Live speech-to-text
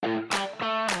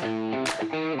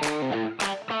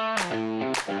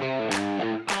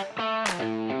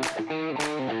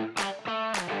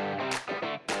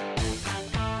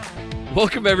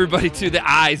Welcome, everybody, to the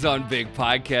Eyes on Big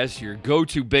podcast, your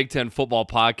go-to Big Ten football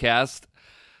podcast.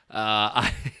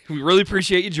 We really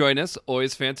appreciate you joining us.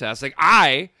 Always fantastic.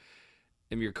 I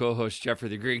am your co-host, Jeffrey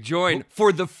the Greek, joined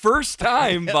for the first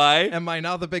time by... Am I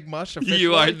now the Big Mush officially?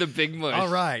 You are the Big Mush. All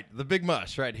right, the Big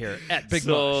Mush right here at Big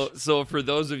Mush. So for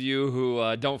those of you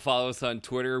who don't follow us on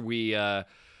Twitter, we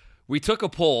took a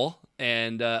poll,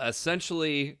 and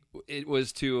essentially it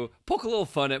was to poke a little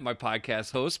fun at my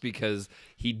podcast host because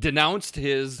he denounced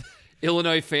his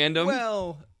Illinois fandom.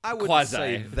 Well, I wouldn't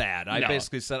say that. I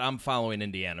basically said I'm following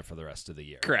Indiana for the rest of the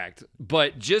year. Correct.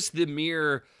 But just the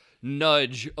mere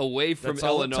nudge away from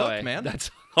Illinois. All it took, man.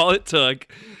 That's all it took.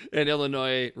 And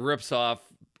Illinois rips off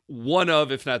one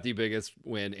of, if not the biggest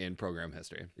win in program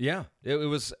history. Yeah, it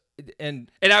was.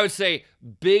 And I would say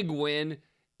big win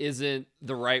isn't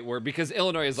the right word because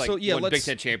Illinois is won Big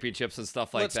Ten championships and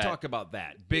stuff like that. Let's talk about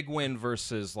that. Big win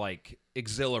versus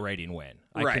exhilarating win.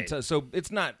 Right. So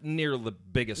it's not near the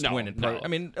biggest win in pro. I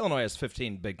mean, Illinois has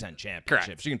 15 Big Ten championships.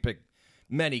 Correct. You can pick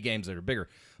many games that are bigger.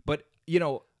 But,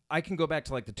 I can go back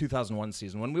to the 2001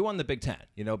 season when we won the Big Ten.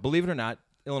 Believe it or not,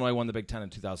 Illinois won the Big Ten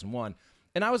in 2001.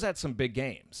 And I was at some big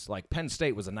games. Penn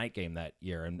State was a night game that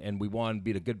year, and we won,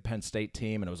 beat a good Penn State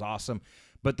team, and it was awesome.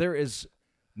 But there is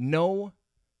no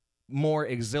more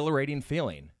exhilarating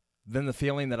feeling than the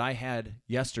feeling that I had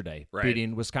yesterday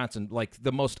beating Wisconsin,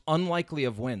 the most unlikely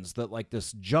of wins,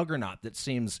 this juggernaut that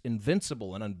seems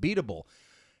invincible and unbeatable,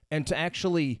 and to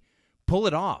actually pull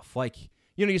it off.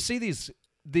 You see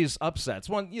these upsets.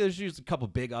 There's usually a couple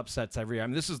big upsets every year. I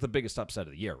mean, this is the biggest upset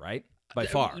of the year, right? By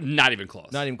far. Not even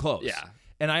close. Not even close. Yeah.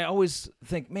 And I always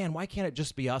think, man, why can't it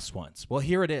just be us once? Well,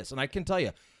 here it is. And I can tell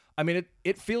you, I mean,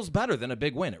 it feels better than a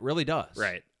big win. It really does.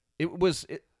 Right. It was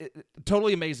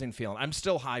totally amazing feeling. I'm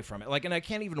still high from it. And I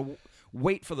can't even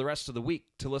wait for the rest of the week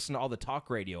to listen to all the talk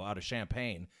radio out of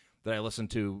Champaign that I listen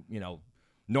to,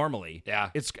 normally. Yeah.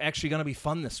 It's actually going to be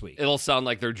fun this week. It'll sound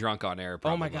like they're drunk on air,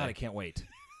 probably. Oh, my God, I can't wait.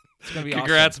 It's going to be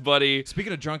Congrats, awesome. buddy.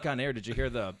 Speaking of drunk on air, did you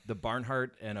hear the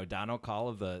Barnhart and O'Donnell call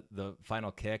of the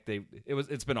final kick?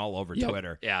 It's been all over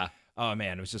Twitter. Yeah. Oh,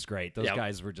 man, it was just great. Those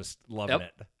guys were just loving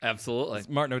it. Absolutely.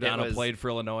 Martin O'Donnell played for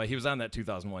Illinois. He was on that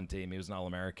 2001 team. He was an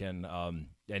All-American,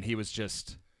 and he was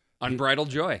just... Unbridled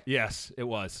joy. Yes, it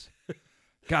was.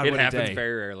 God, it what a happens day.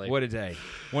 very rarely. What a day.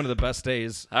 One of the best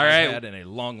days I've had in a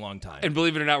long, long time. And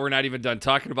believe it or not, we're not even done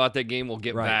talking about that game. We'll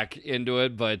get back into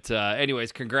it. But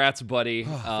anyways, congrats, buddy.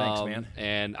 Thanks, man.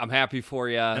 And I'm happy for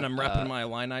you. And I'm repping my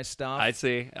Illini stuff. I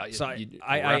see. So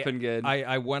repping good.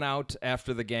 I went out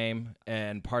after the game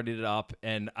and partied it up,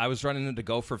 and I was running into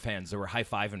Gopher fans that were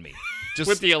high-fiving me. Just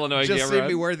with the Illinois gear. Just see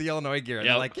me wear the Illinois gear. And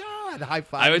they're like, God,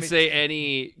 high-five I would say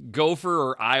any Gopher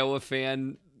or Iowa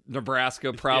fan,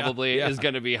 Nebraska probably is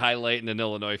going to be highlighting an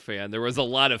Illinois fan. There was a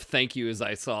lot of thank yous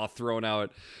I saw thrown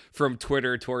out from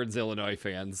Twitter towards Illinois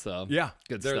fans. So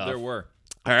good stuff. There were.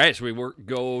 All right, should we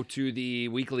go to the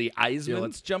weekly Eisman? Yeah,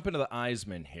 let's jump into the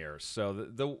Eisman here. So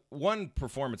the one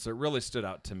performance that really stood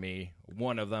out to me,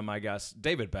 one of them, I guess,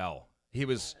 David Bell. He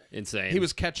was insane. He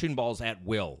was catching balls at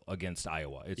will against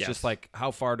Iowa. It's just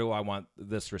how far do I want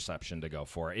this reception to go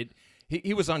for?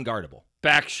 He was unguardable.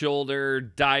 Back shoulder,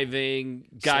 diving,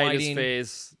 guy in his Sliding.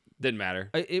 face. Didn't matter.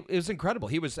 It was incredible.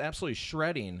 He was absolutely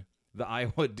shredding the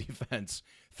Iowa defense.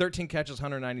 13 catches,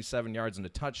 197 yards, and a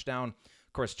touchdown.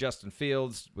 Of course, Justin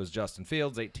Fields,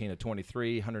 18 of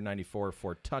 23, 194,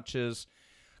 4 touches.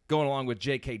 Going along with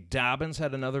J.K. Dobbins,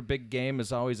 had another big game,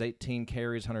 as always, 18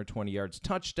 carries, 120 yards,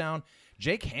 touchdown.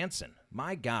 Jake Hansen,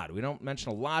 my God, we don't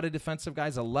mention a lot of defensive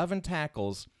guys, 11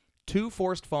 tackles, 2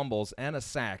 forced fumbles, and a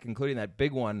sack, including that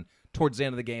big one towards the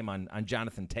end of the game on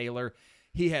Jonathan Taylor.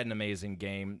 He had an amazing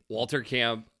game. Walter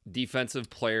Camp, Defensive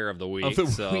Player of the Week.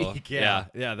 Yeah,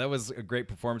 that was a great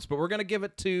performance. But we're going to give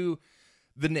it to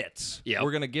the Nits. Yep.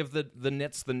 We're going to give the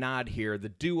Nits the nod here. The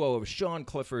duo of Sean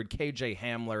Clifford, KJ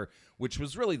Hamler, which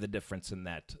was really the difference in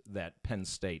that Penn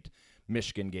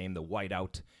State-Michigan game, the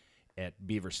whiteout at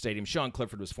Beaver Stadium. Sean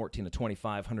Clifford was 14 of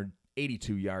 25,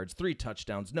 182 yards, 3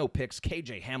 touchdowns, no picks.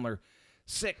 KJ Hamler,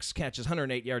 6 catches,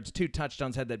 108 yards, 2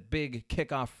 touchdowns, had that big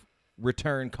kickoff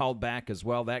return called back as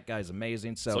well. That guy's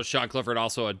amazing. So Sean Clifford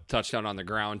also a touchdown on the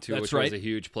ground too, which right. was a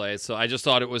huge play. So I just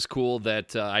thought it was cool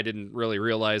that I didn't really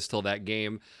realize till that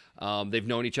game. They've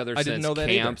known each other since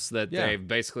camps that they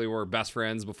basically were best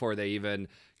friends before they even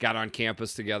got on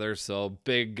campus together. So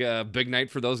big night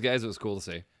for those guys. It was cool to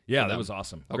see. Yeah, that was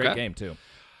awesome. Great game too.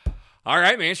 All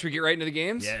right, man. Should we get right into the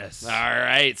games? Yes. All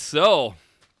right. So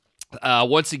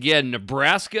once again,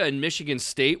 Nebraska and Michigan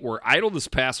State were idle this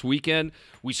past weekend.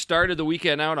 We started the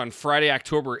weekend out on Friday,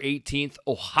 October 18th.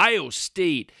 Ohio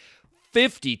State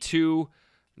 52,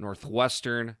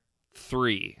 Northwestern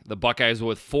 3. The Buckeyes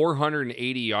with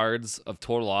 480 yards of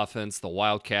total offense. The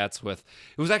Wildcats with,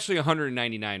 it was actually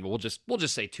 199, but we'll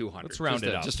just say 200. Let's round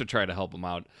it up. Just to try to help them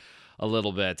out a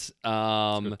little bit.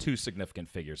 Two significant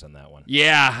figures on that one.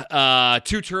 Yeah,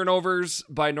 2 turnovers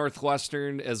by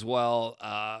Northwestern as well.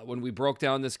 When we broke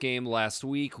down this game last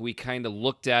week, we kind of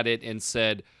looked at it and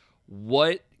said,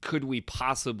 what could we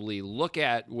possibly look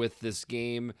at with this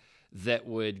game that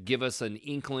would give us an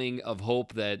inkling of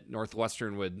hope that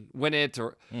Northwestern would win it?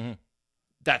 Or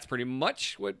that's pretty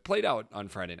much what played out on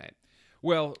Friday night.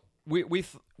 Well,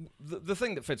 the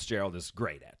thing that Fitzgerald is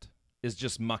great at is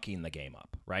just mucking the game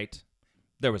up, right?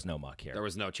 There was no muck here. There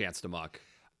was no chance to muck.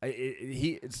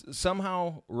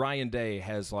 Somehow Ryan Day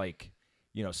has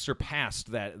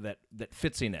surpassed that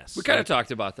fitziness. We kind of talked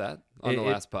about that on the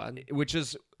last pod, which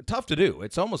is tough to do.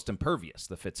 It's almost impervious,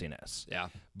 the fitziness. Yeah,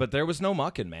 but there was no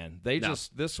mucking, man.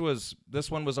 This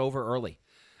one was over early.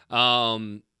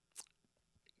 I'm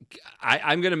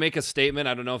going to make a statement.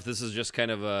 I don't know if this is just kind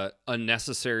of a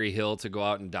unnecessary hill to go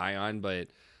out and die on, but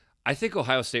I think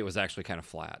Ohio State was actually kind of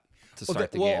flat to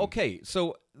start the game. Well, okay,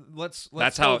 so let's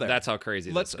that's go how there. That's how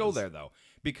crazy. Let's this go is. there though,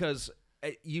 because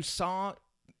you saw,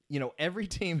 every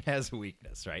team has a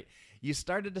weakness, right? You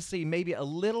started to see maybe a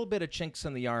little bit of chinks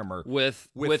in the armor with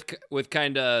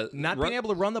kind of not being able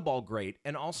to run the ball great,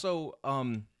 and also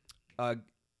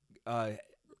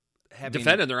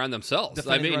defending their own themselves.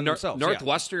 I mean,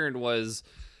 Northwestern was.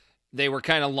 They were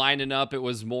kind of lining up. It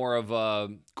was more of a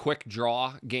quick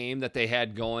draw game that they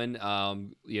had going.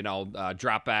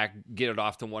 Drop back, get it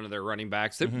off to one of their running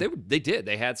backs. They did.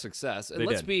 They had success. And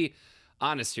let's be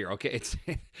honest here, okay?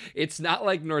 It's not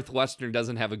like Northwestern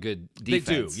doesn't have a good defense.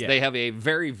 They do. Yeah. They have a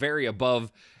very, very above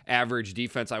average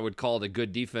defense. I would call it a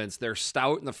good defense. They're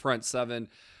stout in the front seven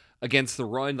against the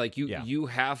run. Like you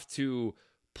have to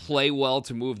play well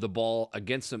to move the ball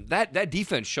against them. That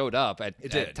defense showed up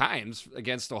at times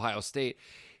against Ohio State.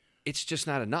 It's just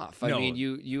not enough. I mean,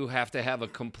 you have to have a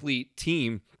complete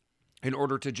team in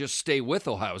order to just stay with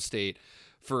Ohio State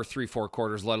for 3-4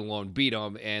 quarters, let alone beat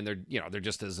them. And there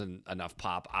just isn't enough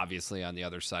pop, obviously, on the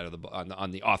other side of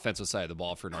on the offensive side of the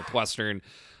ball for Northwestern.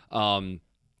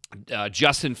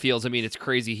 Justin Fields, I mean, it's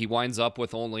crazy. He winds up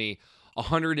with only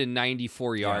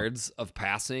 194 yards of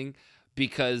passing,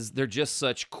 because they're just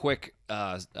such quick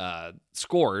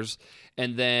scores.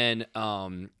 And then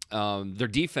their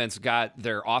defense got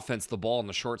their offense the ball on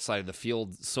the short side of the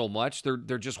field so much. There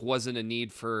just wasn't a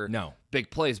need for big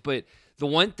plays. But the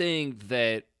one thing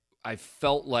that I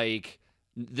felt like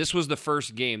this was the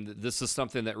first game, this is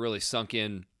something that really sunk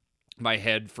in my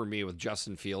head for me with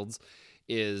Justin Fields,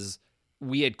 is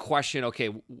we had questioned, okay,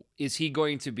 is he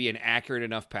going to be an accurate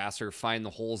enough passer, find the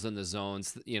holes in the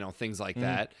zones, things like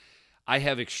that. I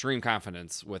have extreme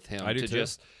confidence with him. I do too.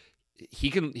 He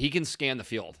can scan the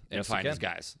field and find his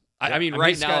guys. Yeah. I mean,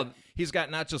 right now he's got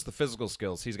not just the physical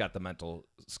skills, he's got the mental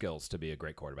skills to be a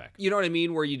great quarterback. You know what I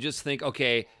mean? Where you just think,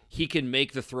 okay, he can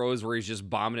make the throws where he's just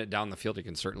bombing it down the field. He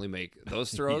can certainly make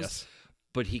those throws. Yes.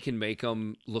 But he can make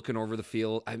them looking over the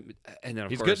field. And then,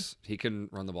 of course, he can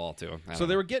run the ball, too. So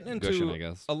they were getting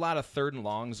into a lot of third and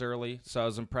longs early. So I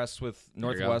was impressed with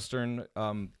Northwestern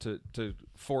to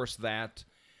force that.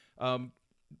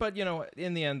 But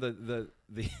in the end,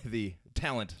 the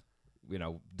talent,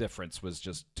 difference was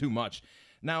just too much.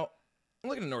 Now, I'm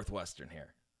looking at Northwestern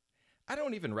here. I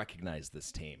don't even recognize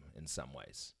this team in some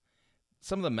ways.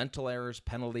 Some of the mental errors,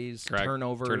 penalties,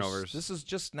 turnovers. This is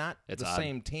just not the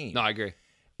same team. No, I agree.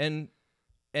 And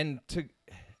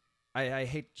I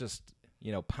hate just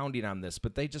pounding on this,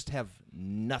 but they just have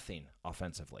nothing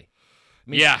offensively.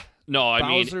 I mean,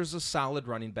 Bowser's a solid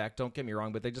running back. Don't get me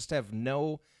wrong, but they just have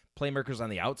no playmakers on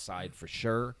the outside for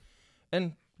sure.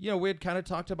 And we had kind of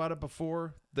talked about it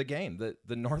before the game.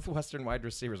 The Northwestern wide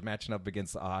receivers matching up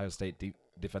against the Ohio State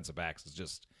defensive backs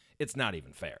it's not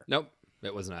even fair. Nope.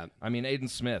 It was not. I mean, Aiden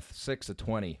Smith, 6 of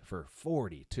 20 for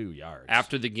 42 yards.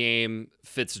 After the game,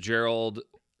 Fitzgerald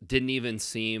didn't even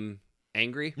seem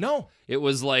angry. No. It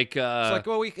was like... it's like,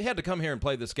 well, we had to come here and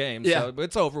play this game, so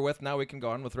it's over with. Now we can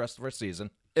go on with the rest of our season.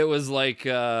 It was like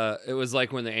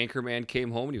when the anchor man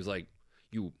came home and he was like,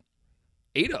 you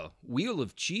ate a wheel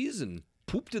of cheese and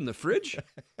pooped in the fridge?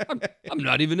 I'm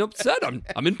not even upset.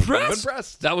 I'm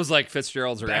impressed. That was like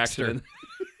Fitzgerald's reaction.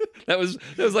 That was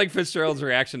like Fitzgerald's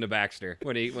reaction to Baxter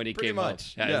when he came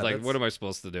much. home. Yeah, he's like, what am I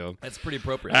supposed to do? That's pretty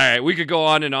appropriate. All right, we could go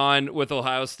on and on with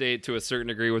Ohio State to a certain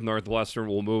degree with Northwestern.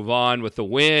 We'll move on with the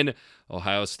win.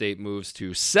 Ohio State moves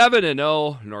to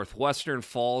 7-0. Northwestern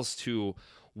falls to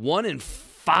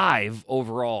 1-5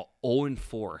 overall,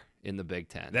 0-4 in the Big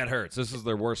Ten. That hurts. This is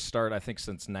their worst start, I think,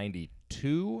 since 92.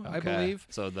 52, I believe.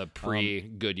 So the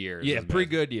pre-good years. Yeah,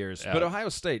 pre-good years. Yeah. But Ohio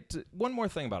State, one more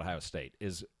thing about Ohio State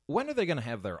is when are they going to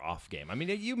have their off game? I mean,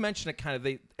 you mentioned it kind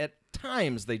of. At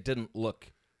times they didn't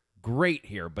look great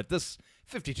here, but this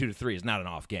 52-3 is not an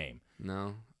off game.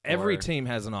 No. Every team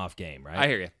has an off game, right? I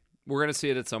hear you. We're going to see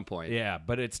it at some point. Yeah,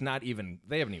 but it's not even.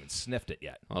 They haven't even sniffed it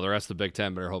yet. Well, the rest of the Big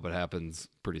Ten better hope it happens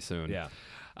pretty soon. Yeah.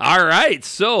 All right,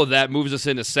 so that moves us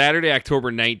into Saturday,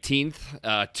 October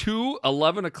 19th, 2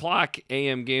 11 o'clock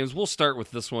a.m. games. We'll start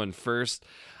with this one first.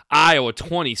 Iowa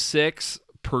 26,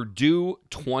 Purdue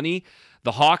 20.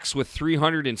 The Hawks with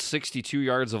 362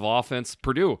 yards of offense.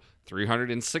 Purdue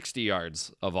 360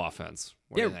 yards of offense.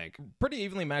 What do you think? Pretty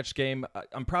evenly matched game.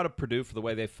 I'm proud of Purdue for the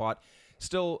way they fought.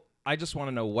 Still, I just want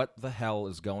to know what the hell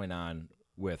is going on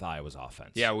with Iowa's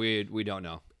offense. Yeah, we don't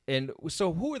know. And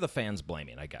so who are the fans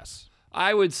blaming, I guess?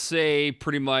 I would say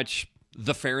pretty much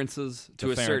the Ferentses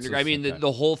to a certain degree. I mean,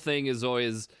 the whole thing is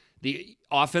always the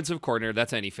offensive coordinator.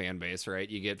 That's any fan base, right?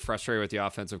 You get frustrated with the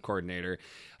offensive coordinator.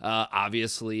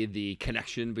 Obviously, the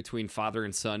connection between father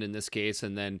and son in this case.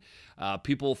 And then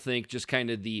people think just kind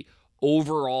of the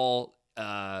overall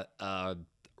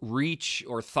reach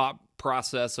or thought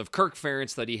process of Kirk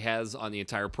Ferentz that he has on the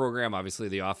entire program. Obviously,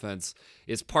 the offense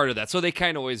is part of that. So they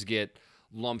kind of always get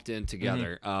lumped in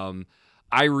together. Mm-hmm.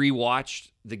 I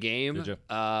rewatched the game, Did you?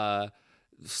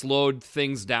 Slowed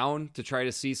things down to try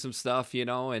to see some stuff,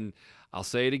 and I'll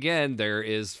say it again, there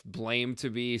is blame to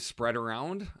be spread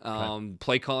around.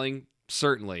 Play calling,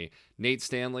 certainly. Nate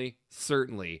Stanley,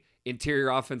 certainly.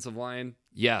 Interior offensive line,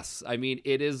 yes. I mean,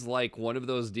 it is like one of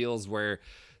those deals where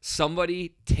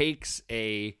somebody takes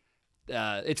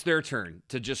it's their turn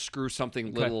to just screw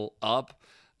something little up.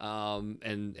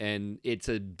 And it's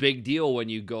a big deal when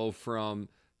you go from,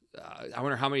 I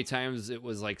wonder how many times it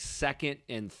was like second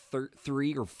and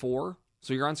 3 or 4.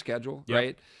 So you're on schedule,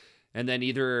 right? And then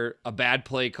either a bad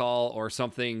play call or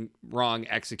something wrong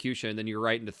execution. Then you're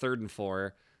right into 3rd and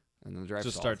 4. And then the drive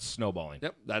just starts snowballing.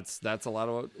 Yep, that's a lot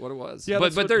of what it was. Yeah,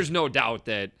 but there's no doubt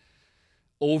that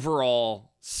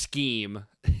overall scheme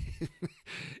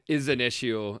is an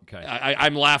issue. Okay.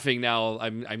 I'm laughing now.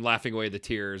 I'm laughing away the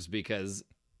tears because,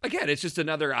 again, it's just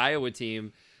another Iowa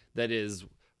team that is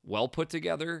well put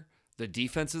together. The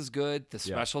defense is good. The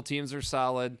special teams are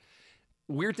solid.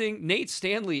 Weird thing, Nate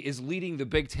Stanley is leading the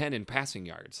Big Ten in passing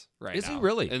yards right now. Is he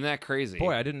really? Isn't that crazy?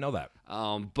 Boy, I didn't know that.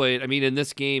 But, I mean, in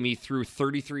this game, he threw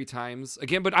 33 times.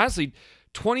 Again, but honestly,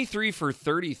 23 for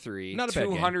 33. Not a bad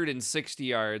game. 260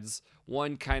 yards.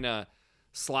 One kind of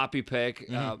sloppy pick.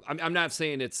 I'm not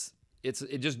saying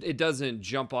it doesn't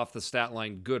jump off the stat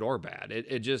line good or bad.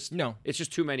 It's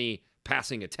just too many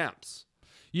passing attempts.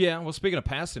 Yeah, well, speaking of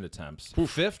passing attempts,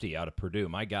 50 out of Purdue.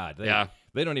 My God.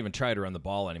 They don't even try to run the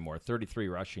ball anymore. 33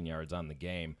 rushing yards on the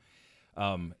game.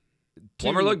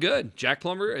 Plummer looked good. Jack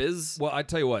Plummer is... Well, I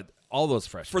tell you what, all those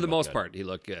freshmen for the most good. part, he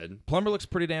looked good. Plummer looks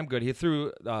pretty damn good. He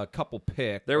threw a couple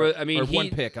picks. One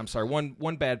pick. I'm sorry,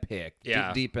 one bad pick.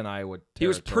 Yeah. Deep in Iowa territory. He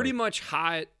was pretty much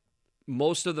hot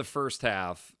most of the first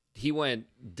half. He went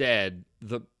dead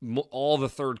all the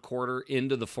third quarter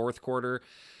into the fourth quarter.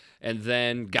 And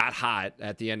then got hot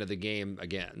at the end of the game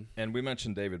again. And we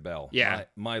mentioned David Bell. Yeah.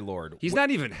 My Lord. He's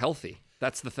not even healthy.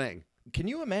 That's the thing. Can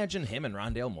you imagine him and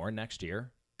Rondale Moore next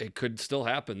year? It could still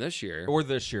happen this year. Or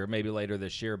this year, maybe later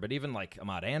this year. But even like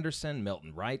Ahmad Anderson,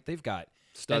 Milton Wright, they've got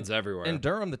studs everywhere. And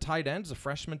Durham, the tight end, is a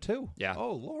freshman too. Yeah.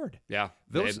 Oh, Lord. Yeah.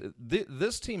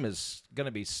 This team is going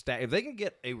to be stacked. If they can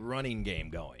get a running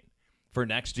game going for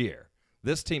next year,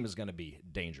 this team is going to be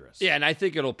dangerous. Yeah, and I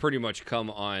think it'll pretty much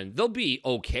come on. They'll be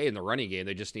okay in the running game.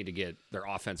 They just need to get their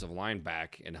offensive line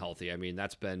back and healthy. I mean,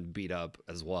 that's been beat up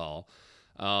as well.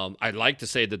 I'd like to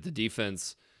say that the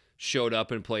defense showed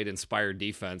up and played inspired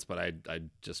defense, but I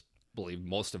just believe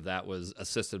most of that was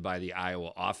assisted by the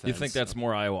Iowa offense. You think that's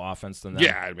more Iowa offense than that?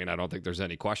 Yeah, I mean, I don't think there's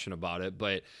any question about it.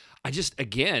 But I just,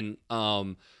 again,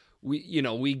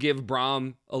 we give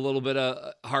Brom a little bit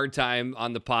of hard time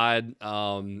on the pod,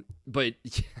 but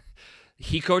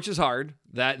he coaches hard.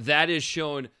 That is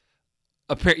shown,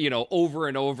 over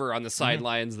and over on the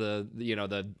sidelines.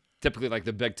 The typically like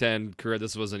the Big Ten career.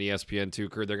 This was an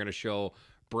ESPN2 career. They're going to show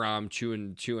Brom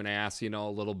chewing ass, a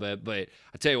little bit. But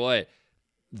I tell you what,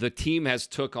 the team has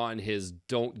took on his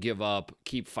don't give up,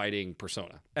 keep fighting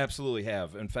persona. Absolutely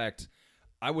have. In fact,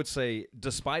 I would say,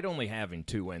 despite only having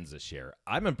 2 wins this year,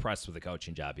 I'm impressed with the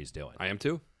coaching job he's doing. I am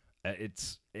too.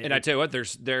 And I tell you what,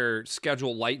 their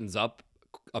schedule lightens up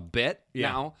a bit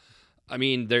now. I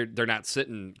mean, they're not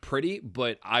sitting pretty,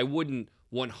 but I wouldn't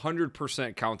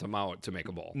 100% count them out to make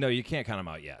a bowl. No, you can't count them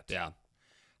out yet. Yeah.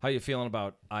 How you feeling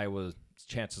about Iowa's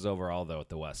chances overall, though, at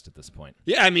the West at this point?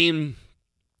 Yeah, I mean,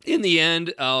 In the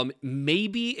end,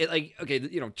 maybe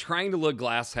trying to look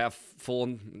glass half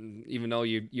full, even though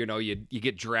you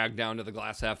get dragged down to the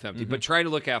glass half empty, but trying to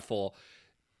look half full.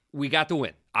 We got the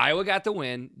win. Iowa got the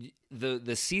win.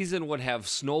 The season would have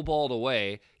snowballed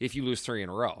away if you lose 3 in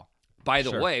a row. By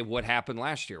the way, what happened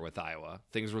last year with Iowa?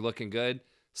 Things were looking good,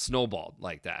 snowballed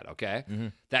like that, okay?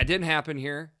 That didn't happen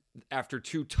here. After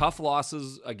 2 tough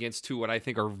losses against 2 what I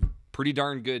think are pretty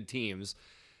darn good teams,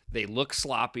 they look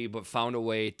sloppy but found a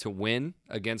way to win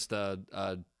against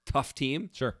a tough team.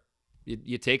 Sure.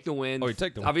 You take the win. Oh, you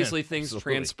take the win. Obviously, things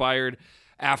transpired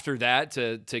after that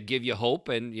to give you hope,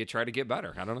 and you try to get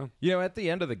better. I don't know. You know, at the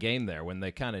end of the game there, when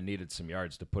they kind of needed some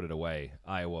yards to put it away,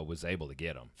 Iowa was able to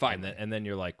get them. Fine. And then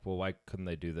you're like, well, why couldn't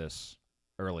they do this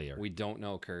earlier? We don't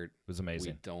know, Kurt. It was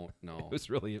amazing. We don't know. It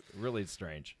was really, really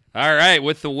strange. All right,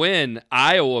 with the win,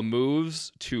 Iowa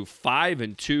moves to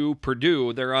 5-2.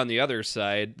 Purdue, they're on the other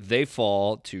side. They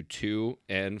fall to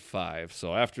 2-5.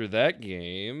 So after that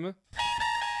game...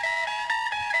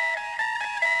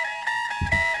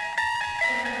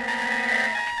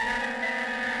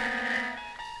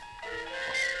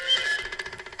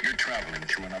 You're traveling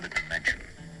to another dimension.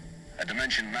 A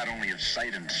dimension not only of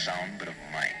sight and sound, but of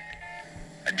mind.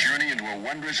 A journey into a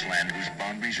wondrous land whose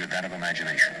boundaries are that of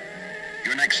imagination.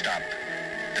 Your next stop,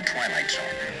 the Twilight Zone.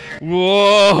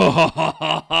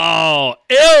 Whoa!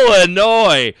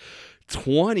 Illinois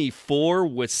 24,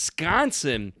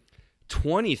 Wisconsin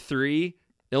 23.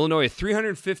 Illinois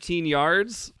 315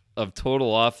 yards of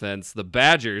total offense. The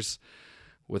Badgers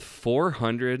with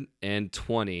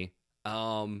 420.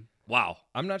 Wow.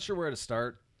 I'm not sure where to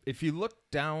start. If you look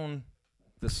down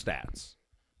the stats,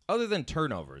 other than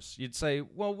turnovers, you'd say,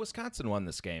 well, Wisconsin won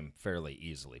this game fairly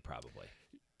easily, probably.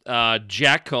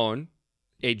 Jack Cohn,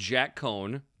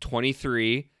 24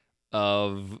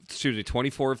 of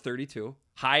 32.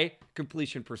 High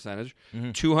completion percentage,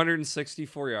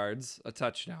 264 yards, a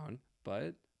touchdown,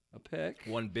 but a pick.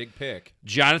 One big pick.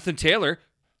 Jonathan Taylor,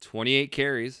 28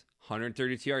 carries,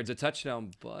 132 yards, a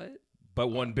touchdown, but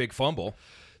one big fumble.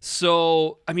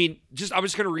 So, I mean, I'm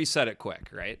just going to reset it quick,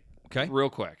 right? Okay. Real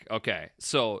quick. Okay.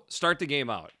 So, start the game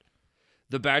out.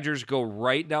 The Badgers go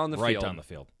right down the field. Right down the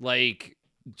field. Like,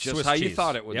 just Swiss how cheese. you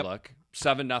thought it would Yep. look.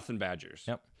 7-0 Badgers.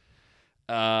 Yep.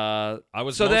 I I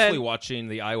was mostly watching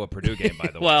the Iowa-Purdue game, by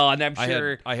the way. Well, and I'm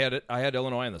sure I had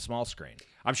Illinois on the small screen.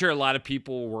 I'm sure a lot of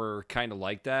people were kind of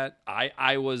like that.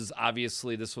 I was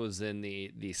obviously, this was in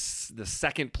the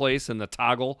second place in the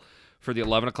toggle for the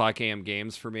 11 o'clock a.m.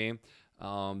 games for me.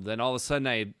 Then all of a sudden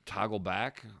I toggle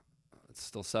back. It's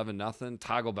still 7-0.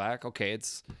 Toggle back. Okay,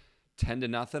 it's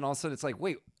 10-0. All of a sudden it's like,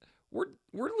 wait, we're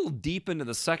a little deep into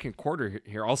the second quarter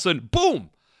here. All of a sudden, boom,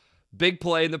 big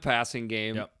play in the passing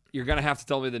game. Yep. You're gonna have to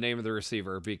tell me the name of the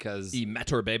receiver because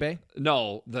Metor Bebe?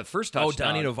 no, the first touchdown.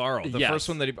 Oh, Donnie Navarro. The first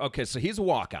one that okay, so he's a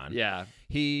walk-on. Yeah.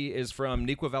 He is from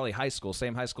Neuqua Valley High School,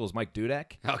 same high school as Mike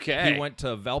Dudek. Okay. He went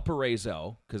to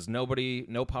Valparaiso because no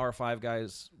Power 5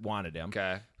 guys wanted him.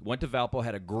 Okay. Went to Valpo,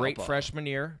 had a great Valpo. freshman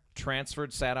year,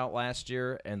 transferred, sat out last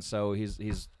year, and so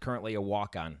he's currently a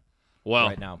walk-on. Well,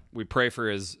 right now. we pray for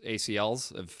his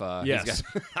ACLs. If Yes. he's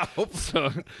got, I hope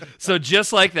so. So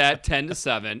just like that,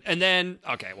 10-7, and then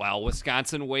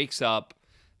Wisconsin wakes up.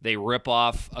 They rip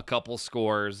off a couple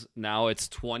scores. Now it's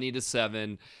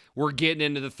 20-7. We're getting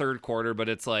into the third quarter, but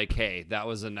it's like, hey, that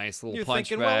was a nice little You're punch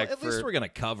thinking, back. well, at least we're gonna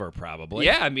cover probably.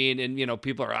 Yeah, I mean, and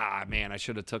people are, man, I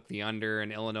should have took the under,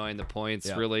 and Illinois and the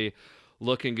points really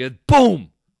looking good. Boom.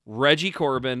 Reggie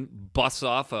Corbin busts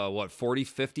off a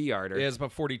 40-50 yarder. He has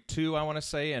about 42, I want to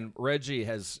say, and Reggie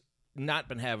has not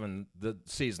been having the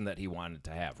season that he wanted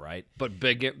to have, right? But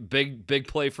big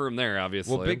play for him there,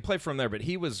 obviously. Well, big play from there, but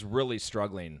he was really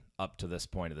struggling up to this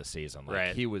point of the season. Like,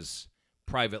 right. He was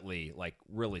privately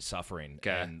really suffering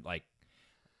and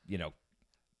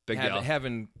big deal.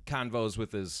 having convos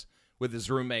with his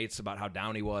roommates about how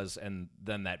down he was, and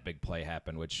then that big play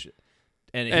happened, which.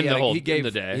 And he gave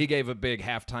a big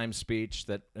halftime speech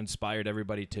that inspired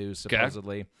everybody too,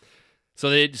 supposedly.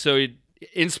 Okay. So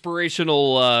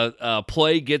inspirational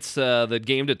play gets the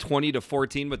game to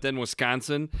 20-14, but then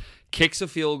Wisconsin kicks a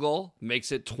field goal,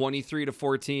 makes it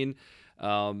 23-14.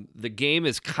 The game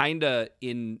is kind of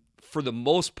for the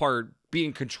most part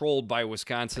being controlled by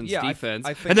Wisconsin's defense,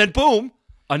 I think, and then boom.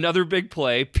 Another big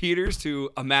play, Peters to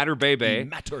Matur Bebe.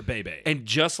 Matur Bebe. And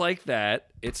just like that,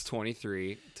 it's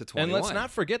 23-21. And let's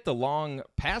not forget the long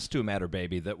pass to Matur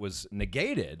Bebe that was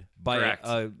negated by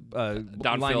a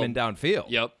lineman downfield.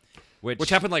 Yep. Which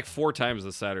happened like 4 times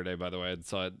this Saturday, by the way. I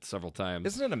saw it several times.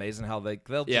 Isn't it amazing how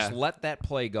they'll just let that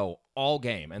play go all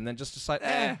game and then just decide,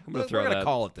 we're going to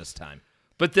call it this time.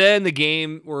 But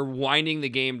then we're winding the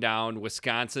game down.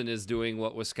 Wisconsin is doing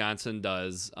what Wisconsin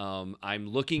does. I'm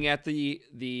looking at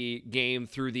the game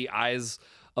through the eyes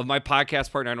of my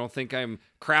podcast partner. I don't think I'm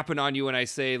crapping on you when I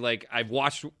say, like, I've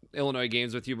watched Illinois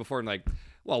games with you before, and like,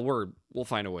 well, we'll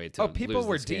find a way to. Oh, people lose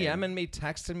were this game. DMing me,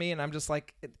 texting me, and I'm just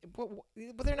like,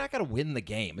 but they're not going to win the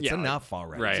game. It's Yeah, enough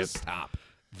already. right. Just stop.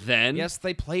 Then, Yes,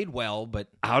 they played well, but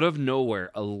out of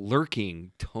nowhere, a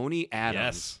lurking Tony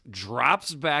Adams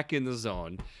drops back in the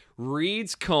zone,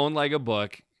 reads Cone like a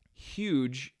book.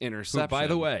 Huge interception. who, by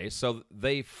the way, so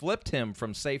they flipped him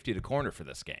from safety to corner for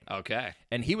this game. Okay.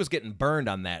 And he was getting burned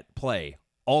on that play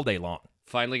all day long.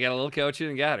 Finally got a little coaching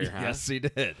and got her, huh? Yes, he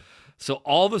did. So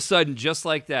all of a sudden, just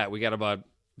like that, we got about,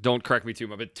 don't correct me too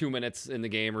much, but 2 minutes in the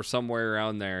game or somewhere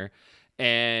around there.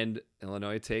 And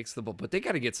Illinois takes the ball. But they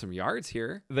got to get some yards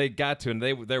here. They got to, and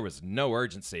there was no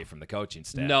urgency from the coaching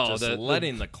staff. No, just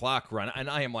letting the clock run. And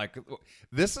I am like,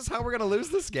 this is how we're going to lose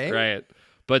this game? Right.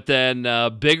 But then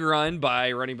big run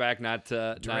by running back,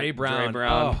 Dre Brown.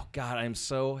 Oh, God, I'm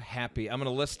so happy. I'm going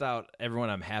to list out everyone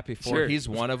I'm happy for. Sure. He's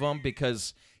one of them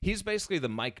because he's basically the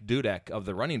Mike Dudek of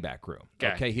the running back room.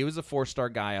 Okay, he was a 4-star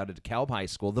guy out at DeKalb High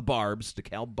School, the Barbs,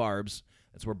 DeKalb Barbs.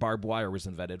 That's where barbed wire was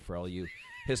invented for all you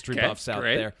history buffs out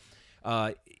there.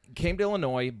 Came to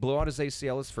Illinois, blew out his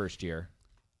ACL his first year,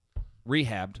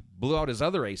 rehabbed, blew out his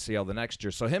other ACL the next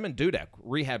year. So him and Dudek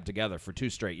rehabbed together for 2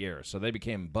 straight years. So they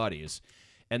became buddies.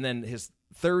 And then his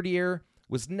third year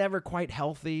was never quite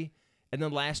healthy. And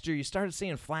then last year you started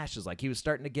seeing flashes. Like he was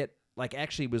starting to get,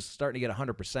 actually was starting to get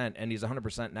 100%, and he's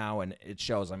 100% now, and it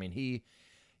shows. I mean, he,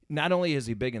 not only is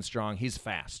he big and strong, he's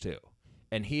fast too.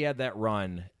 And he had that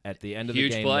run at the end of the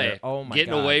game. Huge play. There. Oh, my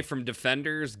getting God. away from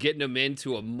defenders, getting them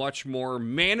into a much more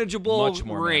manageable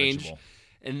range. Manageable.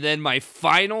 And then my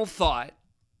final thought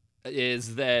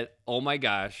is that, oh my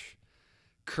gosh,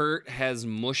 Kurt has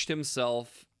mushed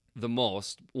himself the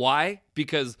most. Why?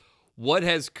 Because what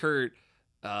has Kurt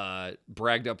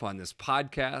bragged up on this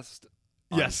podcast,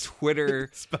 on Yes. Twitter,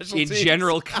 Special in teams.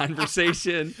 general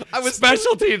conversation,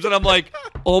 special teams, and I'm like,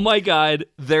 oh my God,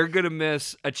 they're gonna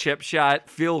miss a chip shot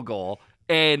field goal,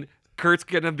 and Kurt's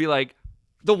gonna be like,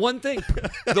 the one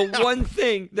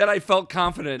thing that I felt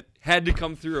confident had to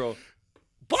come through,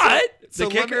 but the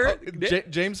kicker,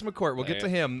 James McCourt. We'll get to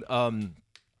him.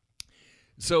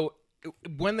 So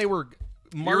when they were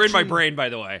you're in my marching- brain, by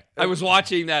the way. I was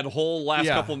watching that whole last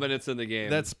Yeah. couple minutes in the game.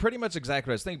 That's pretty much exactly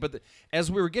what I was thinking. But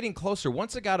as we were getting closer,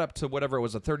 once it got up to whatever it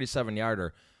was, a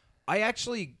 37-yarder, I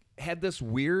actually had this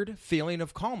weird feeling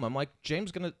of calm. I'm like, he's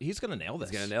gonna nail this.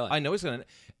 He's gonna nail it. I know he's gonna.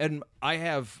 And I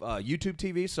have YouTube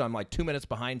TV, so I'm like 2 minutes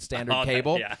behind standard Oh,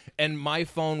 cable. yeah. And my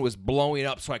phone was blowing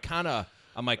up, so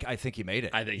I'm like, I think he made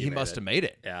it. I think he he must made have made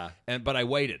it. Yeah. But I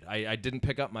waited. I didn't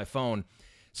pick up my phone.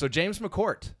 So James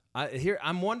McCourt,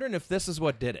 I'm wondering if this is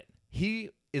what did it.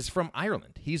 He is from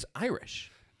Ireland. He's Irish.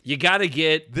 You got to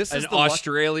get This is an the luck-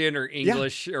 Australian or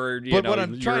English or But what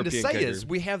I'm trying to European say kicker. is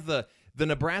we have the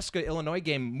Nebraska-Illinois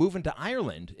game moving to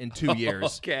Ireland in 2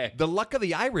 years. Okay. The luck of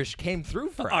the Irish came through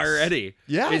for us. Already.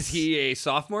 Yes. Is he a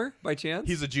sophomore by chance?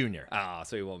 He's a junior. Oh,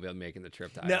 so he won't be making the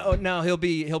trip to No, Ireland. no, he'll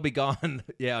be gone.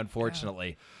 Yeah,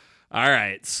 unfortunately. All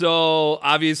right. So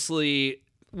obviously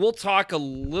we'll talk a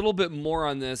little bit more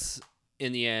on this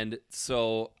in the end.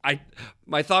 So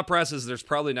my thought process is there's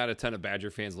probably not a ton of Badger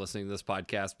fans listening to this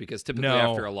podcast because typically No.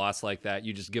 after a loss like that,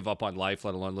 you just give up on life,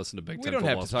 let alone listen to Big We Ten don't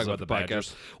have football to talk about specific the podcasts.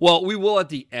 Badgers. Well, we will at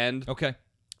the end. Okay.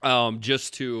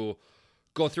 Just to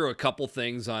go through a couple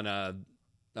things on an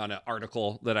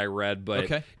article that I read, but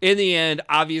Okay. in the end,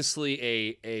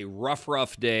 obviously a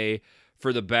rough day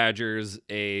for the Badgers,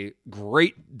 a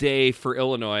great day for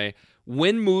Illinois.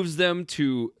 Win moves them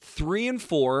to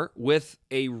 3-4 with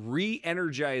a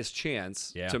re-energized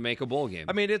chance Yeah. to make a bowl game.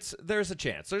 I mean, there's a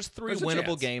chance. There's 3 There's a winnable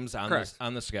chance. games on Correct.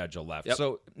 the schedule left. Yep.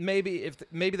 So maybe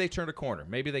they turn a corner.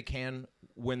 Maybe they can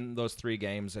win those 3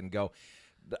 games and go.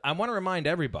 I want to remind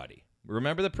everybody.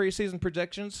 Remember the preseason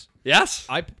predictions? yes,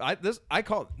 I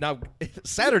call now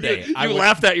Saturday. you I would-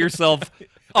 laughed at yourself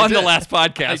on the did. last I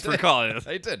podcast for did. calling it.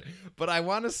 I did. But I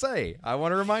want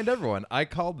to remind everyone, I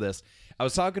called this. I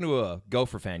was talking to a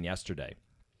Gopher fan yesterday,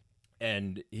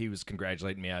 and he was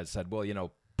congratulating me. I said,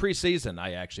 well, preseason,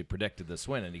 I actually predicted this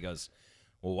win. And he goes,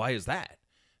 well, why is that?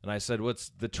 And I said, well, it's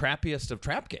the trappiest of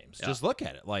trap games. Yeah. Just look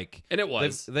at it. And it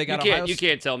was. They got you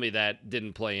can't tell me that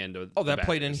didn't play into Oh, the that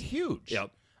played in Badgers. huge.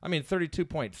 Yep. I mean,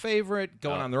 32-point favorite,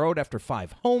 going Yep. on the road after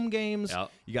 5 home games.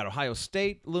 Yep. You got Ohio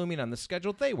State looming on the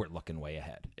schedule. They were looking way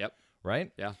ahead. Yep.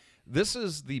 Right? Yeah. This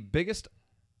is the biggest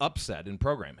upset in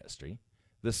program history,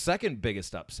 the second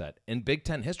biggest upset in Big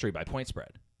Ten history by point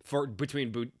spread.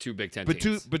 Between two Big Ten But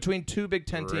teams. between 2 Big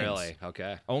Ten teams. Really?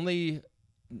 Okay. Only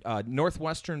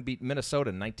Northwestern beat Minnesota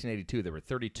in 1982. They were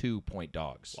 32-point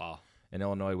dogs. Wow. And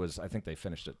Illinois was, I think they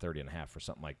finished at 30 and a half or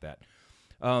something like that.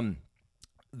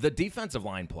 The defensive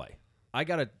line play, I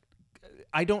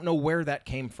don't know where that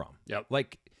came from. Yep.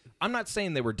 Like, I'm not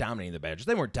saying they were dominating the Badgers.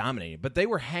 They weren't dominating, but they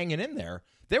were hanging in there.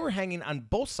 They were hanging on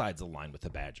both sides of the line with the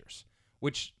Badgers,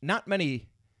 which not many.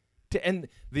 And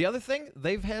the other thing,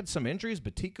 they've had some injuries.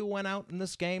 Batiku went out in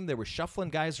this game. They were shuffling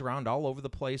guys around all over the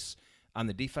place on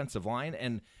the defensive line.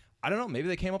 And I don't know, maybe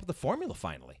they came up with a formula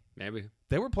finally. Maybe.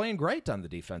 They were playing great on the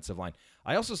defensive line.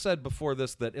 I also said before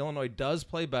this that Illinois does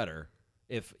play better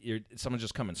if someone's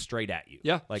just coming straight at you.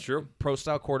 Yeah, like sure.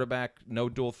 Pro-style quarterback, no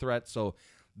dual threat. So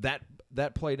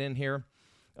that played in here.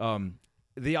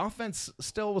 The offense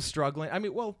still was struggling. I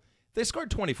mean, well, they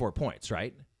scored 24 points,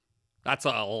 right? That's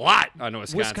a lot on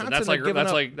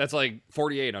Wisconsin. That's like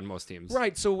 48 on most teams.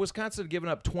 Right. So Wisconsin had given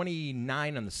up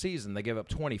 29 on the season. They gave up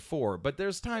 24. But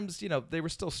there's times, they were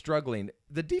still struggling.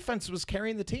 The defense was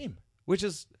carrying the team, which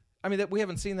is, we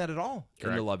haven't seen that at all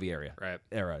in the Lovie era.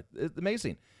 It's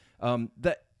amazing.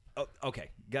 Okay,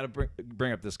 got to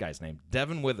bring up this guy's name,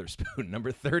 Devin Witherspoon,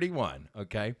 number 31.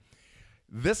 Okay,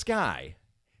 this guy.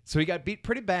 So he got beat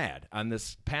pretty bad on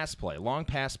this long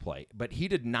pass play, but he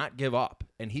did not give up,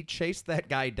 and he chased that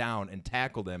guy down and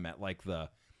tackled him at like the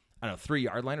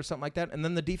 3-yard line or something like that, and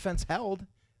then the defense held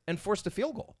and forced a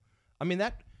field goal.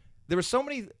 There were so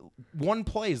many one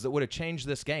plays that would have changed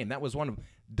this game. That was one of them.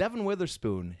 Devin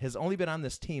Witherspoon has only been on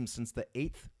this team since the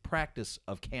 8th practice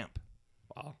of camp.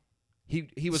 Wow.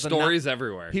 He was stories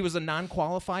everywhere. He was a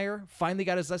non-qualifier. Finally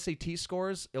got his SAT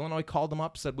scores. Illinois called him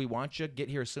up, said, "We want you. Get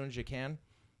here as soon as you can."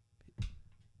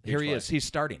 Here he is. He's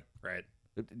starting. Right.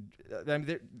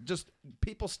 They're just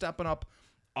people stepping up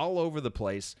all over the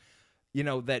place.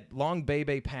 That long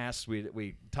Bebe pass,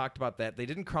 we talked about that. They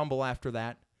didn't crumble after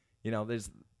that.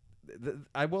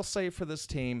 I will say for this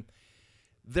team,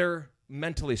 they're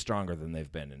mentally stronger than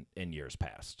they've been in years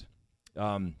past.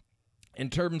 In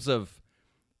terms of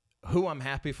who I'm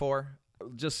happy for,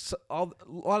 just a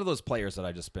lot of those players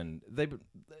that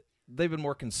they've been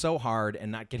working so hard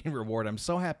and not getting reward. I'm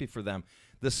so happy for them.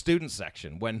 The student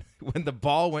section, when the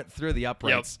ball went through the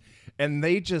uprights, and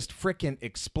they just freaking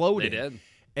exploded. They did.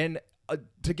 And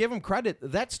to give them credit,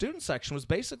 that student section was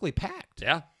basically packed.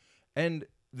 Yeah. And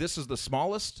this is the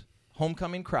smallest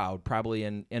homecoming crowd probably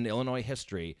in Illinois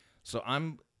history. So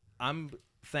I'm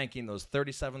thanking those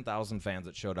 37,000 fans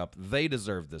that showed up. They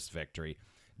deserve this victory.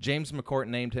 James McCourt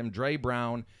named him. Dre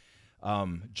Brown.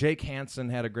 Jake Hansen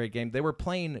had a great game. They were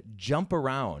playing jump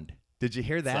around. Did you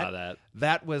hear that? Saw that.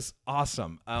 That was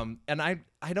awesome. And I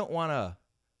don't want to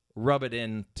rub it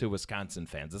in to Wisconsin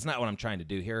fans. That's not what I'm trying to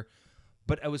do here.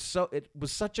 But it was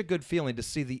such a good feeling to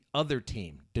see the other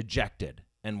team dejected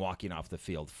and walking off the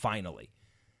field. Finally.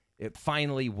 It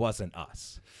finally wasn't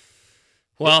us.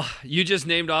 Well, you just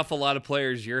named off a lot of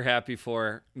players you're happy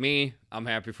for. Me, I'm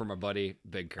happy for my buddy,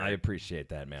 Big Kurt. I appreciate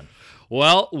that, man.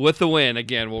 Well, with the win,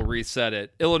 again, we'll reset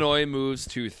it. Illinois moves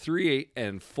to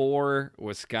 3-4.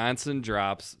 Wisconsin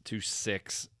drops to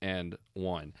 6-1.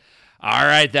 All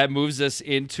right, that moves us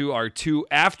into our 2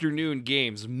 afternoon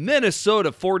games.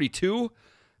 Minnesota 42,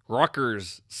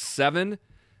 Rutgers 7.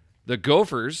 The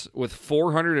Gophers with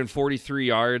 443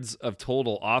 yards of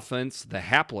total offense. The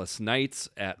hapless Knights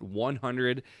at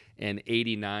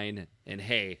 189. And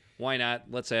hey, why not?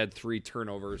 Let's add 3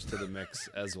 turnovers to the mix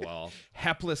as well.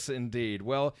 Hapless indeed.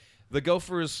 Well, the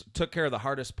Gophers took care of the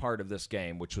hardest part of this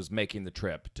game, which was making the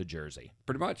trip to Jersey.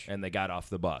 Pretty much. And they got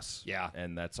off the bus. Yeah.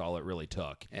 And that's all it really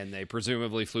took. And they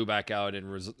presumably flew back out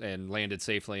and landed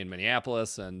safely in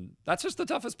Minneapolis. And that's just the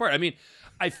toughest part. I mean,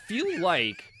 I feel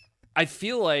like I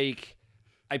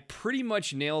pretty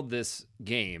much nailed this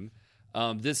game.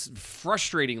 This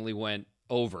frustratingly went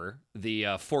over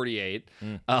the 48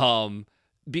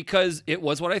 because it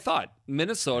was what I thought.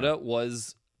 Minnesota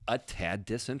was a tad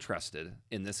disinterested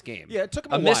in this game. Yeah, it took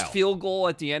them a while. Missed field goal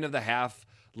at the end of the half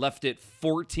left it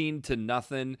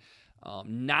 14-0.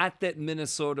 Not that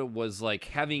Minnesota was like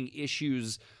having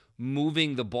issues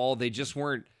moving the ball. They just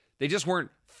weren't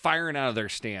firing out of their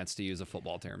stance, to use a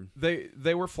football term.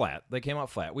 They were flat. They came out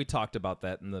flat. We talked about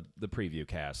that in the preview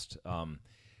cast.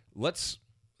 Let's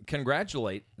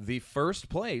congratulate the first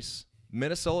place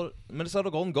Minnesota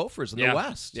Golden Gophers in the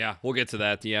West. Yeah, we'll get to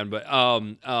that at the end. But I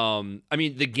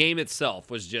mean, the game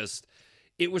itself was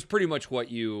it was pretty much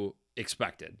what you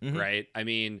expected, right? I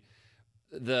mean,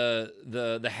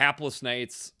 the hapless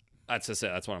Knights. That's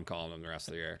what I'm calling them the rest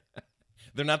of the year.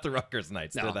 They're not the Rutgers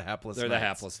Knights. No, They're the hapless Knights. They're the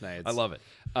hapless Knights. I love it.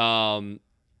 I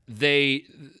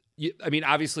mean,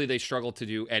 obviously they struggled to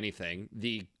do anything.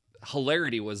 The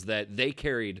hilarity was that they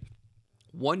carried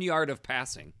 1 yard of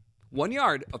passing 1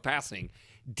 yard of passing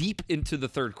deep into the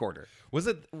third quarter. Was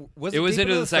it It was deep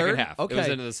into the second third? half. Okay. It was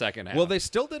into the second half. Well, they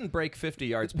still didn't break 50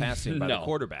 yards passing by the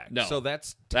quarterback. No. So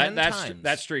that's 10 times.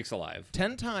 That streak's alive.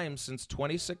 10 times since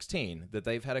 2016 that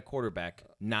they've had a quarterback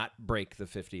not break the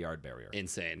 50-yard barrier.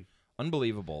 Insane.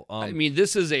 Unbelievable. I mean,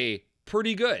 this is a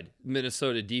pretty good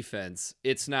Minnesota defense.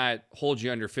 It's not hold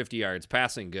you under 50 yards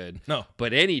passing good. No.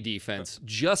 But any defense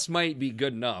just might be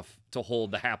good enough to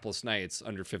hold the hapless Knights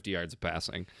under 50 yards of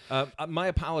passing. My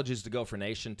apologies to Gopher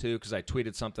Nation, too, because I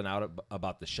tweeted something out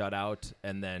about the shutout,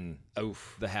 and then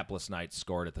the hapless Knights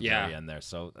scored at the very end there.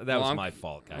 So that was my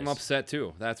fault, guys. I'm upset,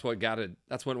 too. That's what got it.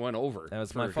 That's what went over. That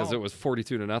was my fault. Because it was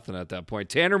 42-0 at that point.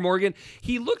 Tanner Morgan,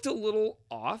 he looked a little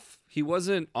off. He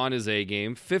wasn't on his A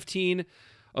game. 15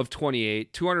 of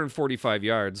 28, 245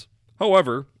 yards.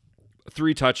 However,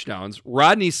 3 touchdowns.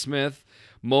 Rodney Smith,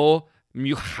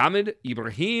 Muhammad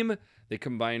Ibrahim, they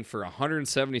combined for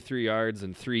 173 yards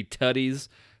and 3 tutties.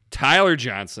 Tyler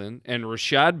Johnson and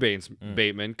Rashad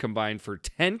Bateman combined for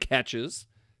 10 catches,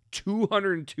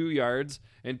 202 yards,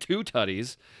 and 2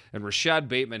 tutties. And Rashad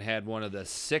Bateman had one of the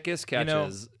sickest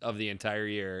catches of the entire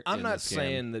year. I'm not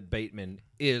saying that Bateman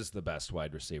is the best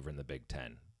wide receiver in the Big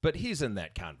Ten, but he's in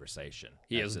that conversation.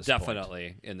 He is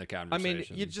definitely in the conversation. I mean,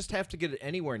 you just have to get it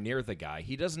anywhere near the guy.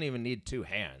 He doesn't even need 2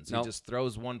 hands. Nope. He just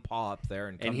throws one paw up there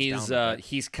and comes he's down.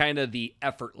 He's kind of the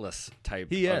effortless type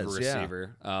He of is,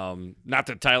 receiver. Not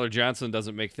that Tyler Johnson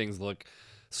doesn't make things look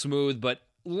smooth, but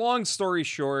long story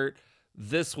short,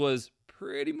 this was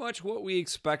pretty much what we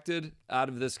expected out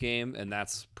of this game, and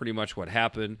that's pretty much what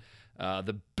happened.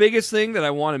 The biggest thing that I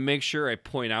want to make sure I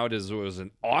point out is it was an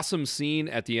awesome scene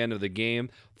at the end of the game.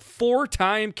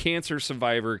 4-time cancer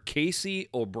survivor Casey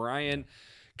O'Brien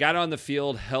got on the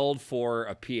field, held for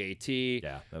a PAT.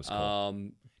 Yeah, that was cool.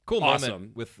 Cool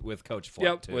awesome moment with Coach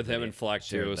Fleck, too. With him and Fleck,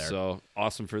 too. So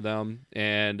awesome for them.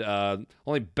 And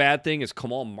only bad thing is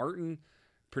Kamal Martin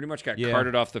pretty much got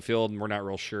carted off the field, and we're not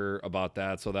real sure about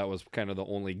that. So that was kind of the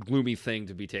only gloomy thing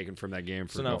to be taken from that game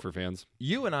for Gopher fans.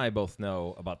 You and I both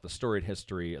know about the storied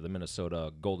history of the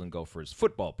Minnesota Golden Gophers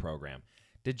football program.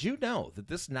 Did you know that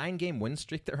this 9-game win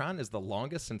streak they're on is the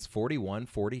longest since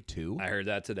 41-42? I heard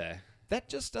that today. That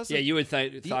just doesn't... Yeah, you would thought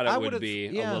it would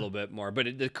be a little bit more.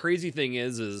 But the crazy thing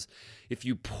is if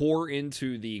you pour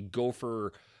into the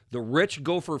rich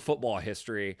Gopher football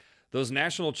history, those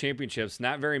national championships,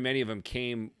 not very many of them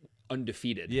came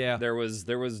undefeated. Yeah, there was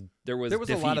a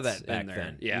lot of that back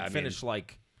then. Yeah, you'd finish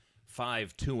like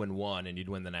 5-2-1, and you'd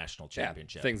win the national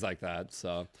championship. Things like that.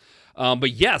 So,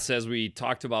 but yes, as we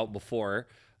talked about before,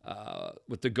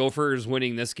 with the Gophers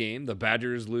winning this game, the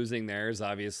Badgers losing theirs,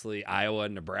 obviously Iowa,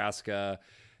 Nebraska,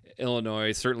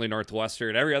 Illinois, certainly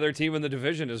Northwestern. Every other team in the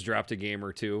division has dropped a game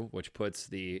or two, which puts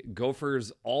the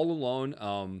Gophers all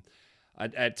alone.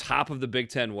 At top of the Big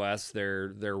Ten West,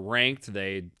 they're ranked.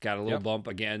 They got a little bump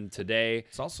again today.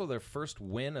 It's also their first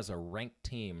win as a ranked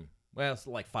team. Well, it's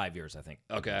like 5 years, I think.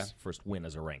 Okay. First win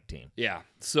as a ranked team. Yeah.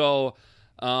 So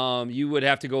you would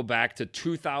have to go back to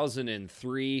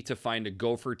 2003 to find a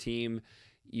Gopher team,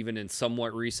 even in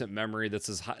somewhat recent memory,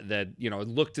 that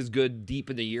looked as good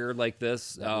deep in the year like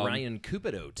this. Ryan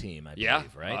Cupido team, I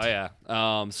believe, right? Oh,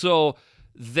 yeah. So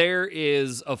there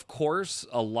is, of course,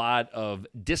 a lot of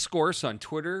discourse on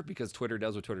Twitter because Twitter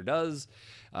does what Twitter does,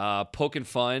 poking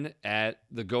fun at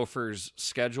the Gophers'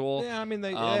 schedule. Yeah, I mean,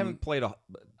 they haven't played a...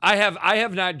 I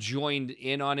have not joined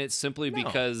in on it simply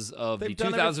because of the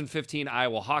 2015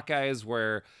 Iowa Hawkeyes,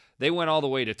 where they went all the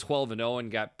way to 12-0 and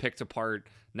got picked apart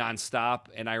nonstop.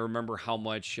 And I remember how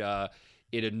much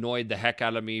it annoyed the heck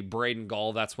out of me. Braden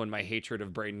Gall, that's when my hatred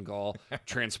of Braden Gall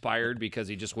transpired because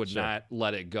he just would not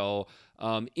let it go.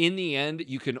 In the end,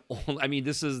 you can only,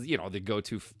 this is, the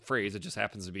go-to phrase. It just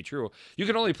happens to be true. You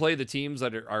can only play the teams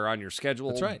that are on your schedule.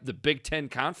 That's right. The Big Ten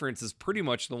Conference is pretty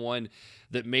much the one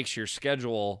that makes your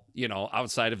schedule,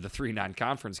 outside of the 3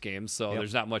 non-conference games. So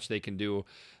there's not much they can do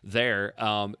there.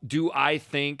 Do I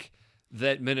think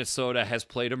that Minnesota has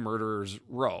played a murderer's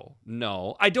row?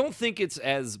 No. I don't think it's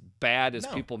as bad as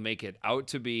people make it out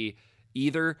to be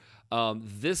either.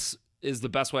 This is the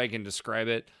best way I can describe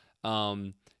it.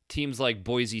 Teams like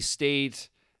Boise State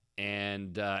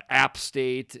and App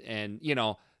State and,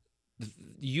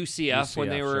 UCF when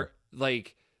they were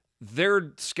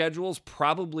their schedules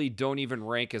probably don't even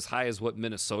rank as high as what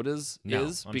Minnesota's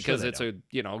is because it's a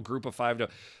group of 5.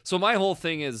 So my whole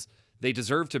thing is they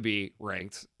deserve to be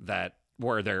ranked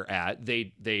where they're at.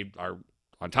 They are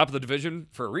on top of the division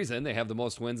for a reason. They have the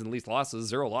most wins and least losses,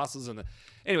 0 losses.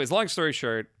 Anyways, long story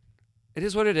short, it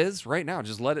is what it is right now.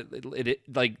 Just let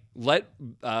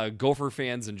let Gopher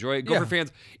fans enjoy it. Gopher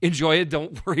fans enjoy it.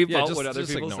 Don't worry about what other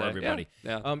people ignore say. everybody.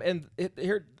 Yeah. And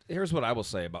here's what I will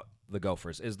say about the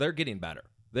Gophers is they're getting better.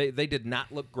 They did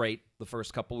not look great the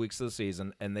first couple weeks of the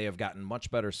season, and they have gotten much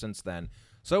better since then.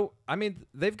 So, I mean,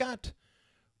 they've got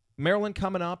Maryland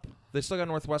coming up. They still got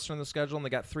Northwestern on the schedule, and they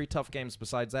got 3 tough games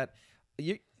besides that.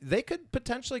 They could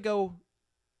potentially go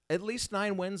at least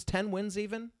 9 wins, 10 wins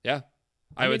even. Yeah.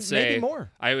 I would mean, say maybe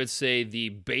more. I would say the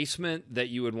basement that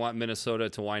you would want Minnesota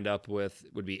to wind up with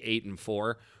would be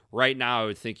 8-4. Right now, I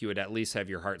would think you would at least have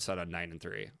your heart set on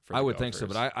 9-3. I would think so,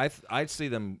 but I'd see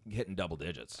them hitting double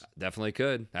digits. Definitely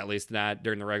could. At least not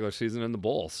during the regular season in the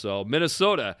bowl. So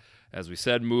Minnesota, as we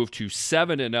said, moved to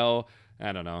 7-0.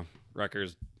 I don't know.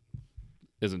 Rutgers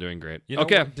isn't doing great.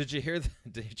 Okay. Did you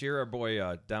hear our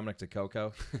boy Dominic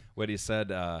DeCoco? What he said?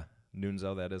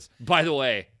 Nunzo, that is. By the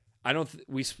way, I don't.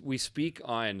 We speak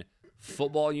on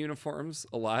football uniforms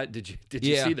a lot. Did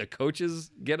you see the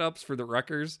coaches get ups for the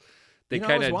Rutgers? They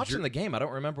I was watching the game. I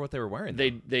don't remember what they were wearing.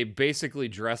 They basically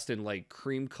dressed in like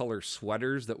cream color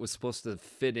sweaters that was supposed to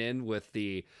fit in with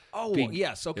the. Oh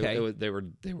yes, okay. They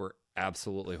were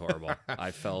absolutely horrible.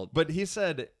 I felt. But he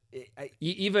said.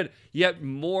 Even yet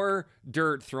more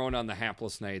dirt thrown on the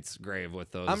hapless Knights' grave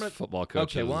with those football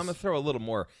coaches. Okay, well I'm gonna throw a little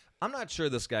more. I'm not sure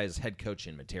this guy's head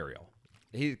coaching material.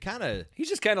 He's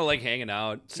just kind of like hanging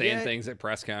out, saying things at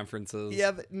press conferences.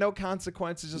 Yeah, no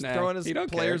consequences, just throwing his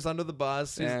players under the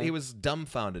bus. He was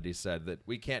dumbfounded, he said, that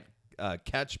we can't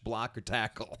catch, block, or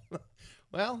tackle.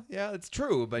 Well, yeah, it's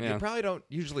true, but you probably don't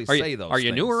usually say those things. Are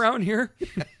you new around here?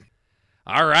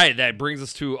 All right, that brings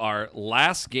us to our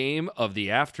last game of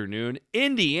the afternoon.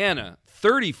 Indiana,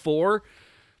 34,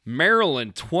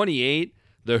 Maryland, 28.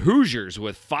 The Hoosiers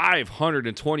with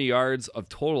 520 yards of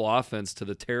total offense to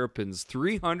the Terrapins,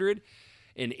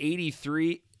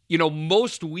 383.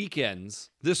 Most weekends,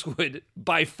 this would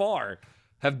by far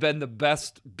have been the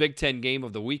best Big Ten game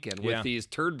of the weekend with these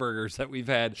turd burgers that we've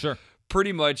had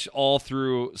pretty much all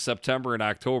through September and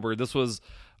October. This was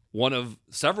one of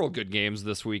several good games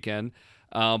this weekend.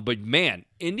 But, man,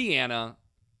 Indiana,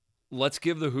 let's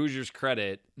give the Hoosiers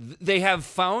credit. They have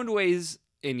found ways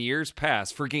in years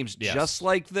past for games just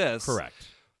like this. Correct.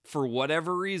 For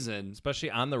whatever reason. Especially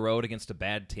on the road against a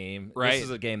bad team. Right. This is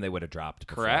a game they would have dropped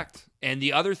before. Correct. And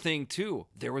the other thing, too,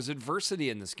 there was adversity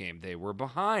in this game. They were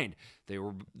behind.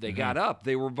 They got up.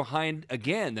 They were behind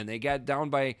again. Then they got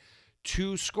down by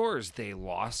 2 scores. They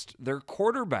lost their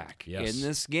quarterback in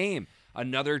this game.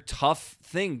 Another tough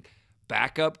thing.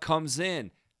 Backup comes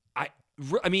in. I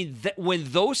mean,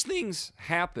 when those things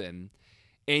happen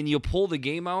and you pull the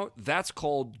game out, that's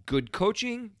called good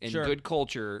coaching and good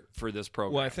culture for this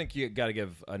program. Well, I think you got to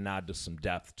give a nod to some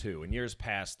depth, too. In years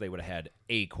past, they would have had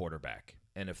a quarterback.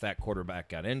 And if that quarterback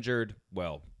got injured,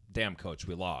 well, damn, coach,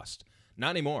 we lost.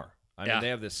 Not anymore. I mean, they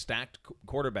have this stacked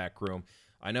quarterback room.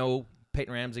 I know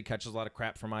Peyton Ramsey catches a lot of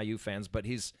crap from IU fans, but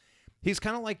he's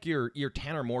kind of like your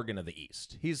Tanner Morgan of the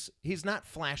East. He's not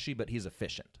flashy, but he's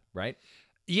efficient, right?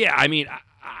 Yeah, I mean,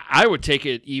 I would take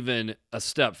it even a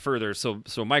step further. So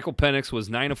Michael Penix was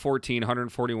 9 of 14,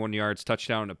 141 yards,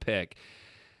 touchdown, and a pick.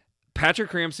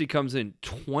 Patrick Ramsey comes in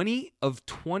 20 of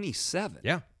 27.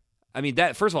 Yeah. I mean,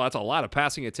 that first of all, that's a lot of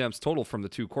passing attempts total from the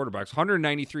 2 quarterbacks.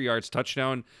 193 yards,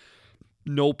 touchdown,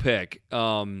 no pick.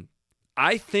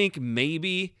 I think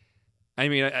maybe, I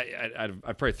mean, I've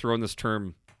probably thrown this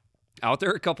term out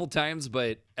there a couple times,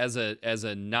 but as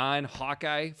a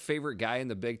non-Hawkeye favorite guy in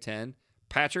the Big Ten,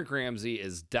 Patrick Ramsey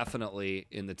is definitely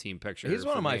in the team picture. He's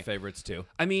one of my favorites, too.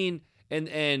 I mean,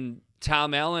 and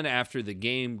Tom Allen, after the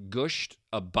game, gushed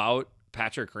about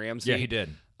Patrick Ramsey. Yeah, he did.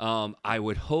 I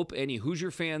would hope any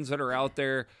Hoosier fans that are out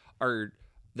there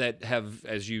that have,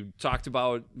 as you talked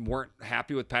about, weren't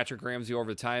happy with Patrick Ramsey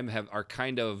over time, are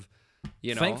kind of,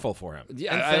 thankful for him.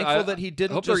 Yeah, and thankful that he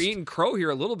didn't. I hope they're eating crow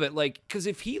here a little bit, because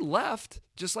if he left,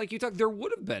 just like you talked, there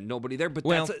would have been nobody there. But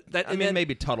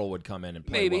maybe Tuttle would come in and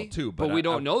play well too. But we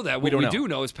don't know that. What we do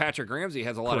know is Patrick Ramsey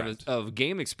has a lot of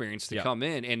game experience to come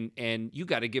in, and you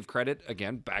got to give credit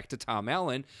again back to Tom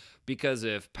Allen, because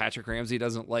if Patrick Ramsey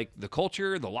doesn't like the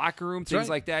culture, the locker room, things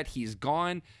like that, he's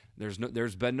gone.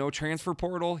 There's been no transfer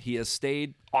portal. He has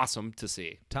stayed. Awesome to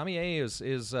see. Tommy A is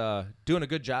doing a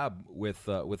good job with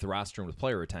the roster and with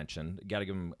player retention. Got to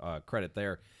give him credit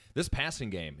there. This passing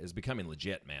game is becoming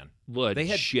legit, man. They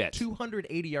had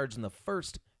 280 yards in the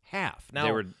first half.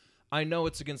 Now I know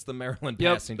it's against the Maryland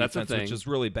passing defense, which is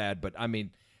really bad, but I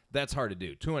mean, that's hard to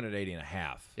do. 280 and a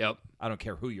half. Yep. I don't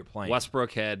care who you're playing.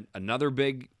 Westbrook had another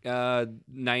big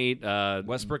night.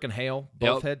 Westbrook and Hale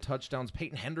both had touchdowns.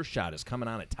 Peyton Hendershot is coming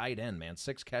on at tight end, man.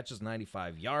 6 catches,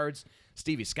 95 yards.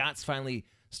 Stevie Scott's finally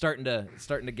starting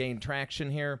to gain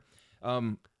traction here.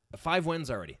 5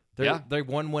 wins already. They're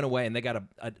 1 win away, and they got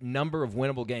a number of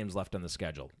winnable games left on the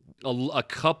schedule. a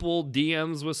couple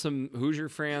DMs with some Hoosier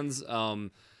fans.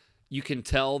 You can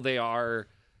tell they are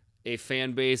a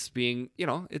fan base being,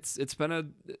 it's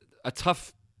been a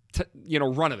tough,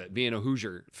 run of it being a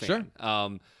Hoosier fan.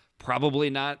 Sure. Probably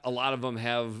not a lot of them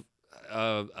have.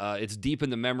 It's deep in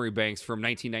the memory banks from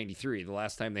 1993, the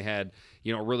last time they had,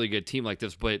 a really good team like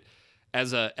this. But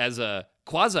as a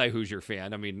quasi Hoosier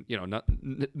fan, I mean,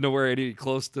 nowhere any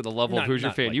close to the level of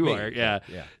Hoosier fan like you me, are. yeah.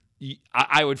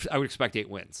 I would expect 8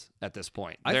 wins at this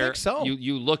point. I think so.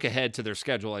 You look ahead to their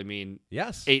schedule. I mean,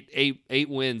 yes, 8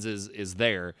 wins is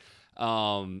there.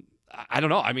 I don't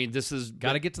know. I mean, this is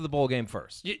got to get to the bowl game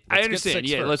first. I understand.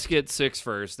 Yeah, let let's get 6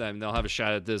 first, and they'll have a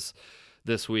shot at this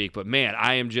week. But man,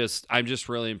 I'm just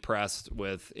really impressed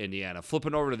with Indiana.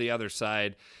 Flipping over to the other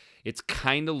side, it's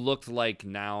kind of looked like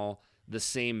now the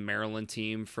same Maryland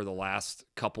team for the last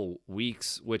couple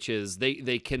weeks, which is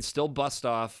they can still bust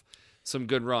off some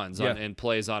good runs and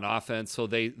plays on offense. So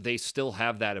they still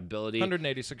have that ability.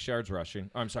 186 yards rushing.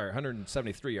 I'm sorry,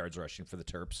 173 yards rushing for the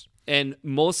Terps. And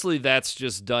mostly that's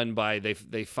just done by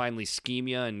they finally scheme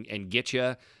you and get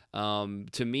you.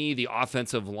 To me, the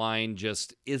offensive line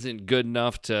just isn't good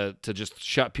enough to just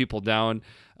shut people down.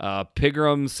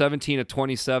 Pigram, 17 of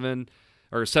 27.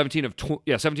 Or 17 of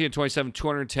 27,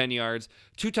 210 yards,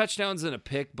 2 touchdowns and a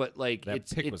pick, but like that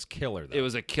pick was killer. Though. It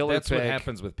was a killer. That's pick. what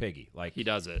happens with Piggy. Like he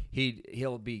does it.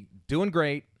 He'll be doing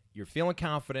great. You're feeling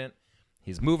confident.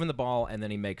 He's moving the ball, and then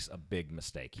he makes a big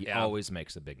mistake. He always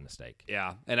makes a big mistake.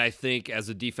 Yeah, and I think as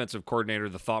a defensive coordinator,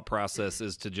 the thought process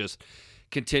is to just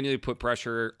continually put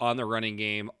pressure on the running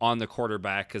game, on the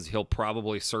quarterback, because he'll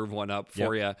probably serve one up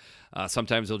for you.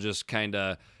 Sometimes he'll just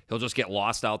get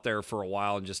lost out there for a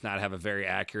while and just not have a very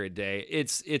accurate day.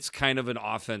 It's kind of an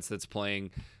offense that's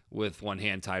playing with one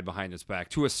hand tied behind its back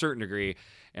to a certain degree,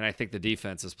 and I think the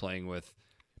defense is playing with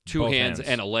two hands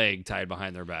and a leg tied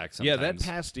behind their back sometimes. Yeah, that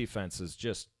pass defense is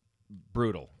just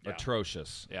brutal,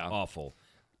 atrocious, awful.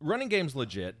 Running game's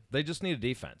legit. They just need a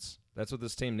defense. That's what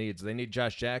this team needs. They need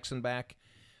Josh Jackson back.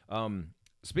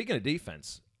 Speaking of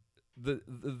defense,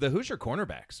 the Hoosier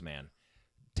cornerbacks, man.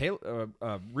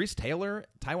 Reese Taylor,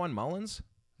 Tywan Mullins,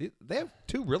 they have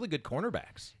 2 really good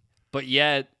cornerbacks. But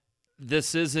yet,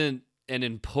 this isn't an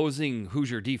imposing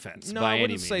Hoosier defense by any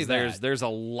means. Say that. There's a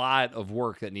lot of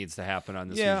work that needs to happen on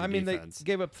this Hoosier defense. They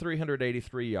gave up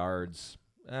 383 yards,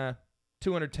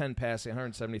 210 passing,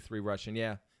 173 rushing.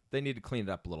 Yeah, they need to clean it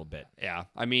up a little bit. Yeah,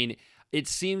 I mean, it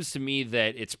seems to me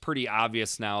that it's pretty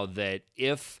obvious now that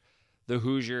if the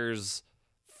Hoosiers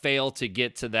fail to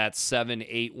get to that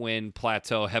 7-8 win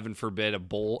plateau, heaven forbid a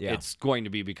bowl, it's going to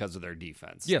be because of their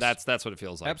defense. Yes. That's what it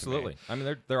feels like. Absolutely. I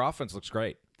mean, their offense looks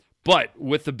great. But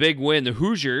with the big win, the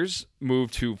Hoosiers move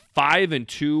to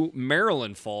 5-2.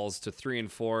 Maryland falls to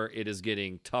 3-4. It is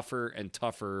getting tougher and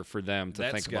tougher for them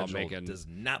to think about making. Does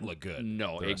not look good.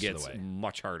 No, it gets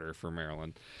much harder for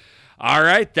Maryland. All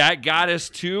right, that got us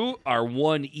to our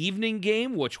one evening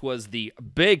game, which was the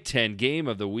Big Ten game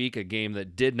of the week, a game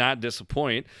that did not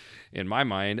disappoint in my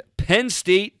mind. Penn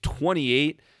State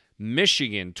 28,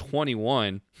 Michigan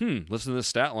 21. Listen to the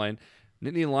stat line.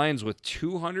 Nittany Lions with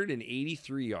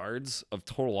 283 yards of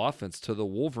total offense to the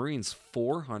Wolverines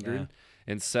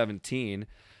 417.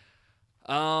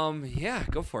 Go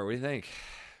for it. What do you think?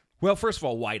 Well, first of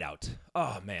all, wideout.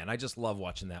 Oh, man, I just love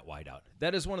watching that wideout.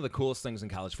 That is one of the coolest things in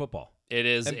college football. It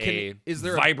is is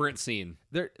there vibrant scene.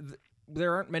 There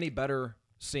aren't many better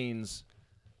scenes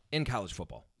in college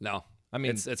football. No. I mean,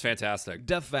 it's fantastic.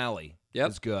 Death Valley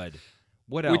is good.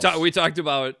 What else? We talked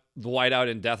about the whiteout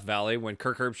in Death Valley. When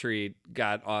Kirk Herbstreit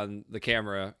got on the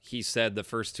camera, he said the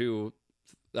first 2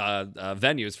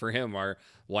 venues for him are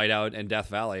Whiteout and Death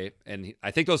Valley, and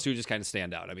I think those 2 just kind of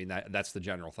stand out. I mean, that's the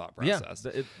general thought process.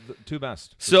 Yeah, the 2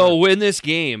 best. So in this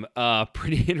game,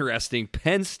 pretty interesting.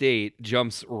 Penn State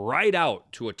jumps right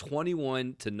out to a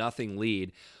 21-0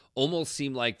 lead. Almost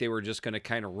seemed like they were just going to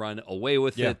kind of run away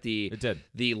with it. It did.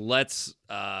 The let's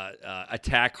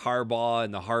attack Harbaugh,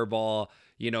 and the Harbaugh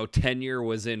tenure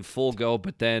was in full go,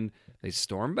 but then they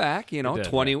stormed back.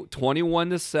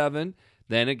 21-7.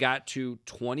 Then it got to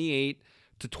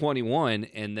 28-21,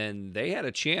 and then they had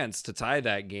a chance to tie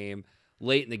that game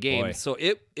late in the game. Boy. So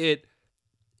it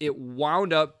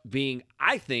wound up being,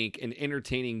 I think, an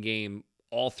entertaining game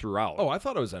all throughout. Oh, I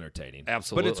thought it was entertaining.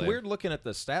 Absolutely. But it's weird looking at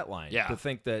the stat line to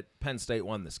think that Penn State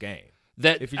won this game.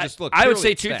 That if you just look, I would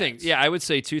say 2 stats. things. Yeah, I would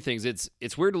say 2 things.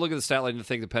 It's weird to look at the stat line and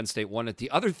think that Penn State won it. The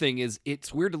other thing is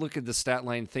it's weird to look at the stat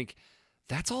line and think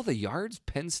that's all the yards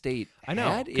Penn State I know,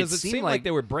 had. because it seemed like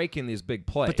they were breaking these big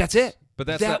plays. But that's it. But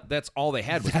that's all they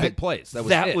had was big plays.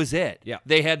 That was it. Yeah.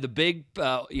 They had the big,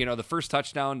 the first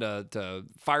touchdown to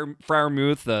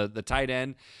Freiermuth, the tight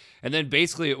end, and then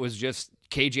basically it was just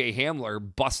KJ Hamler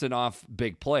busting off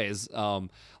big plays.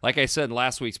 Like I said in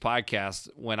last week's podcast,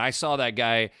 when I saw that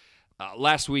guy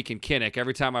last week in Kinnick,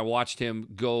 every time I watched him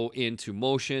go into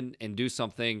motion and do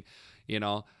something,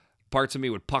 parts of me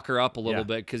would pucker up a little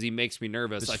bit because he makes me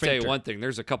nervous. I tell you one thing,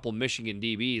 there's a couple Michigan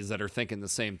DBs that are thinking the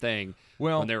same thing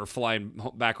when they were flying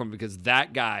back home because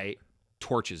that guy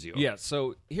torches you. Yeah,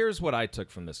 so here's what I took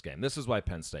from this game. This is why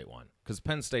Penn State won, because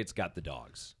Penn State's got the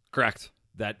dogs. Correct.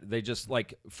 That they just,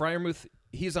 like, Freiermuth,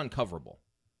 he's uncoverable.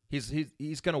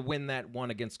 He's going to win that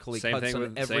one against Khalil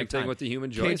Hudson every same time. thing with the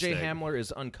human joystick. KJ Hamler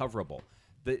is uncoverable.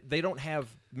 They don't have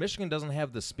 – Michigan doesn't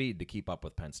have the speed to keep up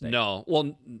with Penn State. No.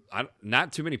 Well,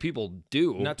 not too many people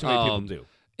do. Not too many people do.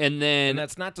 And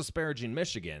that's not disparaging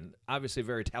Michigan. Obviously a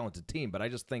very talented team, but I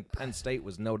just think Penn State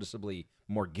was noticeably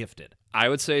more gifted. I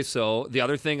would say so. The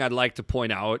other thing I'd like to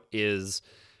point out is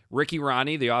Ricky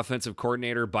Ronnie, the offensive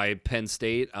coordinator by Penn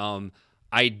State.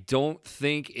 I don't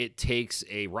think it takes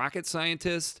a rocket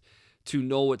scientist to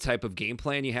know what type of game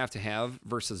plan you have to have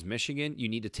versus Michigan. You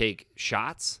need to take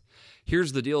shots.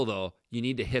 Here's the deal, though. You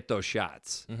need to hit those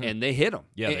shots, and they hit them.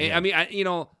 Yeah, I mean,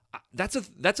 that's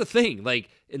a thing. Like,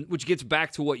 which gets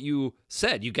back to what you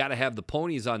said. You got to have the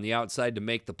ponies on the outside to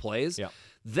make the plays. Yeah.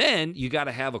 Then you got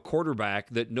to have a quarterback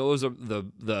that knows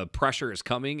the pressure is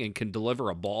coming and can deliver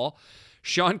a ball.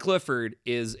 Sean Clifford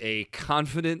is a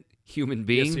confident human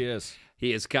being. Yes, he is.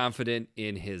 He is confident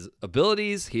in his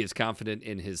abilities. He is confident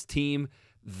in his team.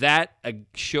 That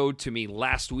showed to me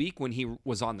last week when he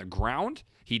was on the ground.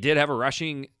 He did have a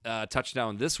rushing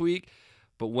touchdown this week,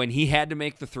 but when he had to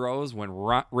make the throws, when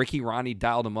Ricky Ronnie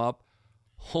dialed him up,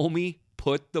 homie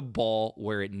put the ball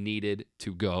where it needed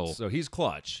to go. So he's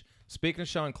clutch. Speaking of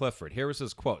Sean Clifford, here was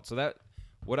his quote. So that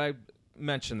what I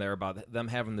mentioned there about them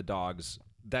having the dogs,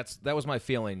 that was my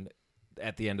feeling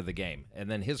at the end of the game. And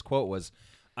then his quote was,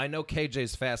 I know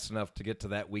KJ's fast enough to get to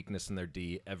that weakness in their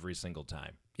D every single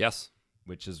time. Yes.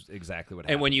 Which is exactly what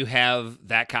happened. And when you have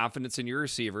that confidence in your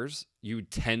receivers, you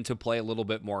tend to play a little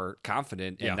bit more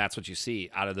confident, and that's what you see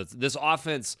out of this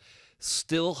offense.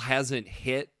 Still hasn't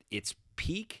hit its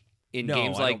peak in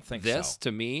games like this.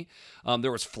 To me,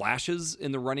 there was flashes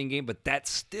in the running game, but that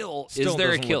still is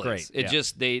their Achilles. It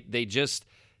just they just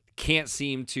can't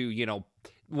seem to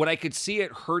what I could see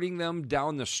it hurting them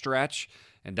down the stretch.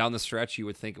 And down the stretch, you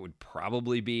would think it would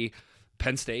probably be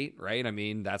Penn State, right? I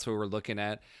mean, that's what we're looking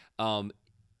at.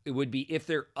 It would be if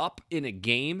they're up in a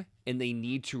game and they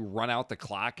need to run out the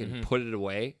clock and put it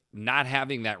away, not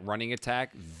having that running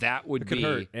attack, that would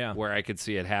be where I could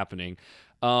see it happening.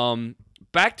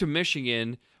 Back to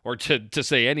Michigan, or to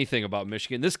say anything about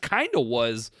Michigan, this kind of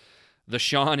was the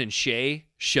Sean and Shea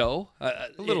show. A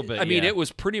little bit. I mean, it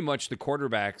was pretty much the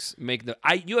quarterbacks make the.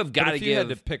 You have got to give. You had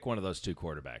to pick one of those two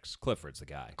quarterbacks. Clifford's the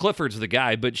guy. Clifford's the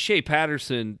guy, but Shea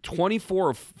Patterson, 24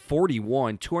 of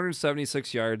 41,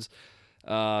 276 yards,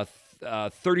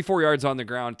 34 yards on the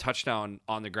ground, touchdown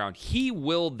on the ground. He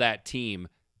willed that team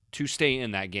to stay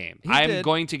in that game. I'm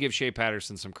going to give Shea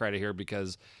Patterson some credit here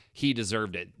because he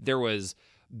deserved it. There was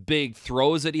big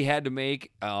throws that he had to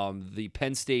make. The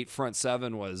Penn State front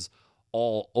seven was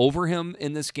all over him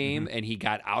in this game, and he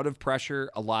got out of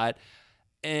pressure a lot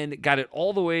and got it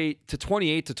all the way to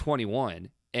 28-21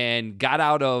 and got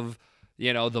out of,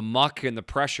 the muck and the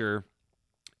pressure.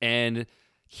 And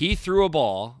he threw a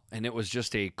ball, and it was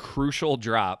just a crucial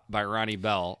drop by Ronnie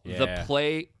Bell. Yeah. The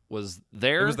play was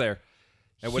there. It was there.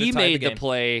 He made the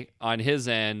play on his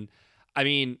end. I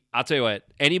mean, I'll tell you what,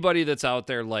 anybody that's out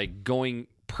there like going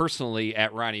personally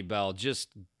at Ronnie Bell, just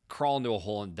crawl into a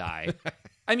hole and die.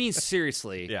 I mean,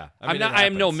 seriously. Yeah. I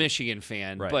am no Michigan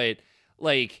fan, but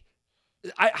like,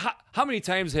 how many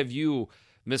times have you,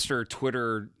 Mr.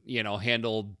 Twitter,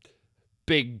 handled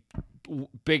big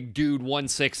dude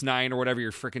 169 or whatever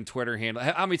your freaking Twitter handle?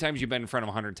 How many times you been in front of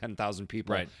 110,000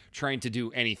 people trying to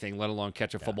do anything, let alone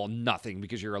catch a football? Nothing,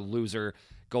 because you're a loser.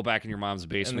 Go back in your mom's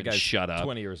basement and shut up.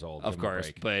 20 years old. Of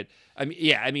course. But I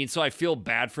mean, so I feel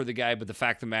bad for the guy, but the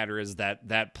fact of the matter is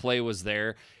that play was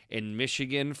there. In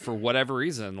Michigan, for whatever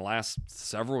reason, the last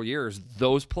several years,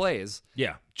 those plays,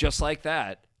 just like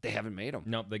that, they haven't made them.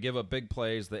 Nope, they give up big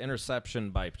plays. The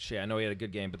interception by Shea, I know he had a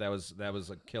good game, but that was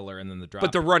a killer. And then the drop.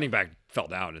 But the running back fell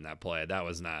down in that play. That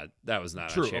was not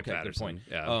true. Shea Okay, Patterson.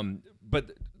 Good point. Yeah.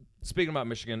 But speaking about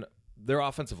Michigan, their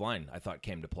offensive line, I thought,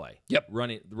 came to play. Yep.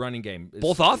 The running game.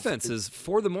 Both offenses,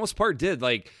 for the most part, did.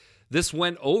 Like, this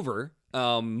went over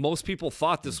Most people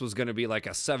thought this was going to be like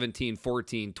a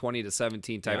 17-14,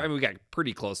 20-17 type. Yeah. I mean, we got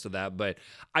pretty close to that, but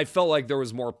I felt like there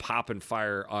was more pop and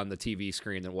fire on the TV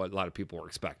screen than what a lot of people were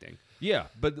expecting. Yeah,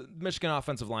 but the Michigan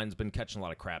offensive line's been catching a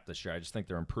lot of crap this year. I just think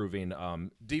they're improving.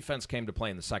 Defense came to play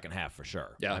in the second half for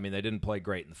sure. Yeah. I mean, they didn't play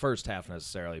great in the first half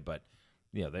necessarily, but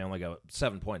they only got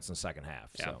 7 points in the second half.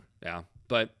 Yeah, So yeah.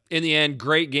 But in the end,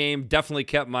 great game. Definitely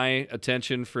kept my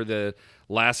attention for the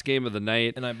last game of the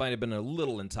night. And I might have been a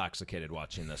little intoxicated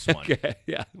watching this one. Okay,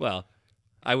 yeah. Well,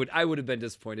 I would have been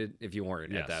disappointed if you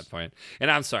weren't at that point.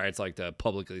 And I'm sorry, it's like to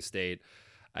publicly state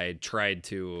I had tried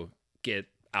to get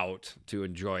out to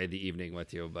enjoy the evening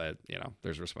with you, but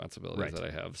there's responsibilities that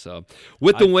I have. So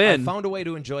with the win, I found a way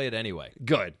to enjoy it anyway.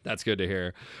 good. That's good to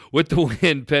hear. With the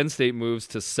win, Penn State moves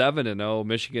to 7-0.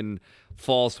 Michigan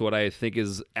falls to what I think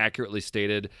is accurately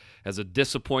stated as a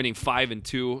disappointing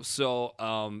 5-2. So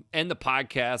end the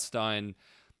podcast on,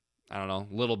 I don't know,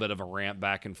 a little bit of a rant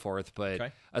back and forth,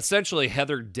 but essentially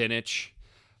Heather Dinich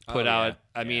put out,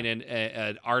 I mean,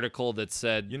 an article that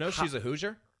said, she's a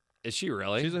Hoosier. Is she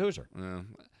really? She's a Hoosier.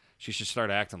 She should start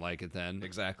acting like it then.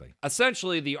 Exactly.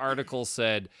 Essentially, the article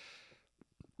said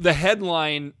the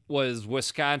headline was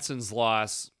Wisconsin's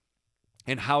loss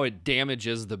and how it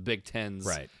damages the Big Ten's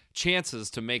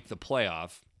chances to make the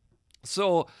playoff.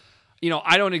 So,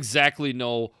 I don't exactly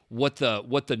know what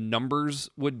the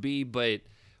numbers would be, but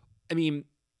I mean,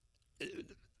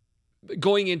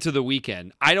 going into the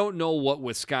weekend, I don't know what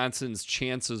Wisconsin's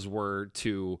chances were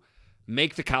to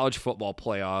make the college football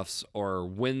playoffs or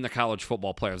win the college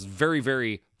football playoffs. Very,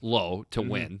 very low to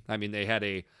win. I mean, they had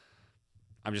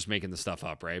I'm just making the stuff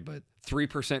up, right? But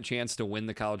 3% chance to win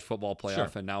the college football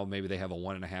playoff, and now maybe they have a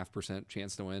 1.5%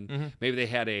 chance to win. Maybe they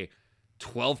had a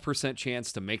 12%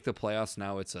 chance to make the playoffs.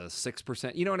 Now it's a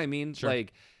 6%. You know what I mean? Sure.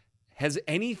 Like, has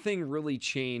anything really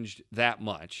changed that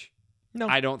much? No.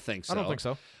 I don't think so. I don't think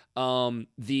so.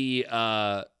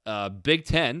 The Big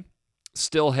Ten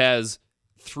still has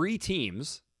 3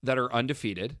 teams that are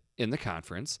undefeated in the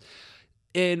conference.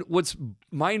 And what's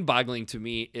mind-boggling to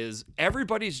me is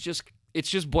it's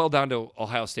just boiled down to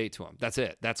Ohio State to them. That's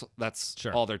it. That's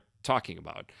all they're talking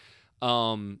about.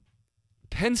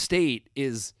 Penn State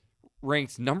is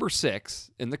ranked number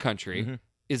 6 in the country,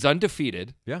 is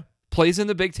undefeated, plays in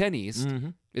the Big Ten East,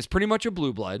 is pretty much a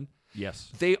blue blood.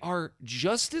 Yes. They are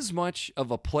just as much of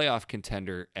a playoff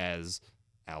contender as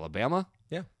Alabama,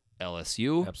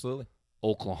 LSU, Absolutely.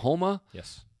 Oklahoma.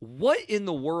 Yes. What in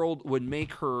the world would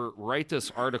make her write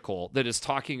this article that is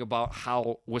talking about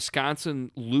how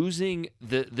Wisconsin losing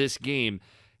this game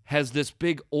has this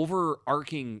big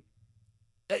overarching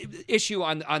issue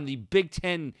on the Big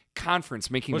Ten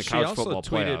conference making the college football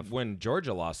she also tweeted playoff? when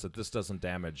Georgia lost that this doesn't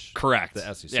damage Correct.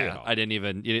 the SEC Yeah, at all. I didn't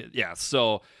even.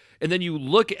 So, and then you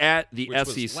look at the Which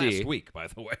SEC was last week, by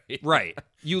the way. right?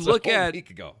 You It's look a whole at week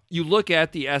ago. You look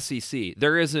at the SEC.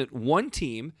 There isn't one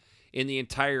team in the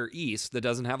entire East that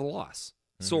doesn't have a loss.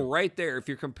 So right there, if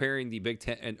you're comparing the Big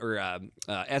Ten or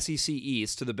SEC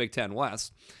East to the Big Ten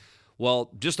West,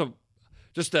 well, just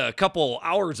a couple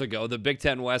hours ago, the Big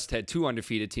Ten West had 2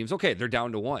 undefeated teams. Okay, they're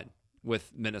down to 1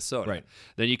 with Minnesota. Right.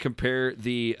 Then you compare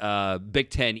the Big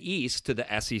Ten East to the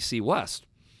SEC West.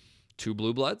 2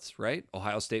 blue bloods, right?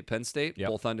 Ohio State, Penn State,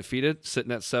 both undefeated,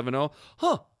 sitting at 7-0.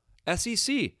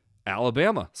 SEC.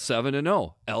 Alabama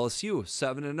 7-0, LSU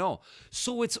 7-0.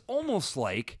 So it's almost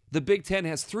like the Big Ten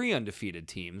has 3 undefeated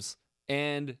teams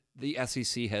and the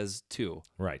SEC has 2.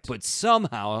 Right. But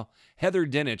somehow Heather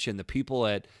Dinich and the people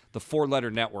at the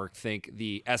 4-letter network think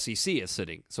the SEC is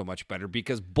sitting so much better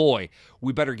because, boy,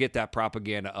 we better get that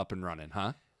propaganda up and running,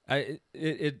 huh?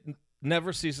 It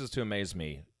never ceases to amaze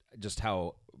me just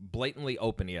how blatantly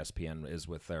open ESPN is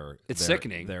with their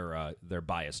sickening. Their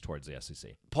bias towards the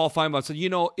SEC. Paul Feinbaum said,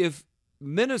 if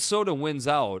Minnesota wins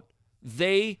out,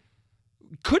 they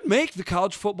could make the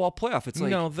college football playoff. It's like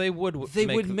no, they would. They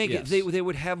would make yes. it. They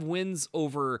would have wins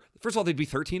over. First of all, they'd be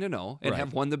 13-0 and Right.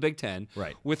 have won the Big Ten.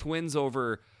 Right. With wins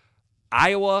over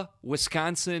Iowa,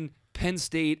 Wisconsin, Penn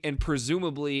State, and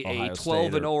presumably Ohio a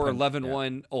State 12-0 or Penn-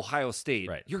 11-1 Ohio State.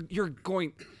 Right. You're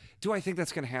going. Do I think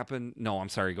that's going to happen? No, I'm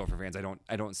sorry, Gopher fans.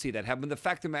 I don't see that happen. The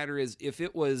fact of the matter is, if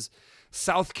it was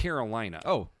South Carolina,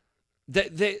 Oh,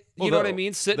 you know what I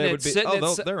mean?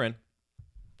 they're in.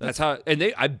 That's how,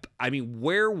 and I mean,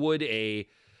 where would a,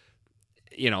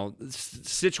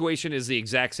 situation is the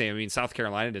exact same. I mean, South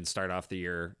Carolina didn't start off the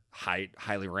year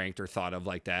highly ranked or thought of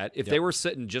like that. If they were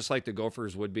sitting just like the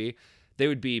Gophers would be, they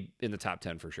would be in the top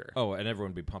 10 for sure. Oh, and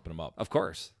everyone would be pumping them up. Of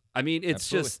course. I mean,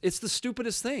 it's Absolutely. it's the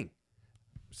stupidest thing.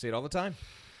 See it all the time.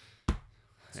 It's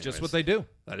just Anyways. what they do.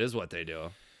 That is what they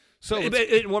do. So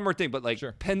And one more thing, but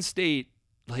Sure. Penn State,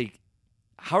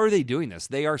 how are they doing this?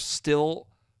 They are still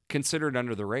considered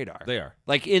under the radar. They are.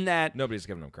 Like in that Nobody's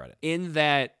giving them credit. in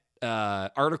that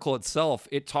article itself,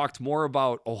 it talked more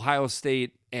about Ohio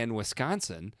State and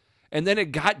Wisconsin, and then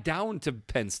it got down to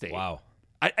Penn State. Wow.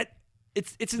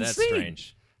 It's insane. That's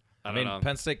strange. I mean, don't know.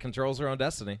 Penn State controls their own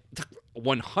destiny.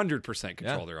 100%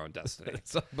 control their own destiny.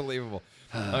 It's unbelievable.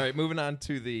 All right, moving on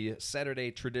to the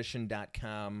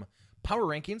SaturdayTradition.com power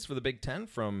rankings for the Big Ten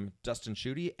from Dustin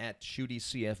Schutte at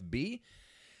Schutte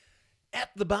At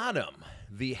the bottom,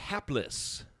 the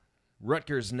hapless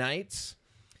Rutgers Knights.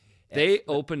 They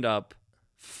opened up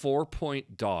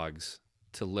 4-point dogs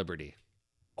to Liberty.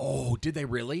 Oh, did they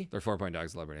really? They're 4-point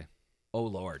dogs to Liberty. Oh,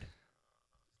 Lord.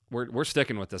 We're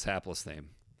sticking with this hapless theme.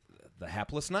 The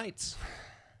hapless Knights.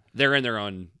 They're in their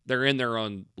own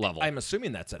level. I'm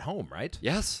assuming that's at home, right?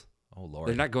 Yes. Oh, Lord.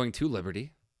 They're not going to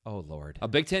Liberty. Oh, Lord. A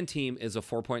Big Ten team is a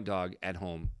 4-point dog at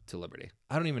home to Liberty.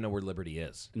 I don't even know where Liberty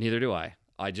is. Neither do I.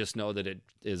 I just know that it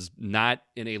is not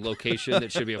in a location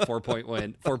that should be a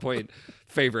 4-point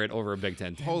favorite over a Big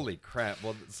Ten team. Holy crap.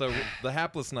 Well, so the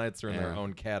hapless Knights are in their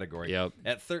own category. Yep.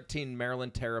 At 13,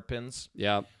 Maryland Terrapins.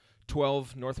 Yeah.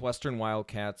 12, Northwestern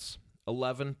Wildcats.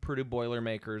 11, Purdue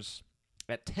Boilermakers.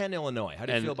 At 10, Illinois. How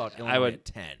do you feel about Illinois at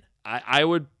 10? I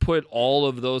would put all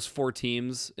of those 4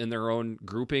 teams in their own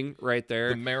grouping right there.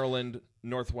 The Maryland,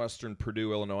 Northwestern,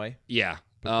 Purdue, Illinois. Yeah.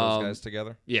 Put those guys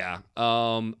together. Yeah.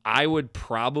 I would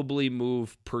probably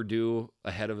move Purdue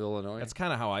ahead of Illinois. That's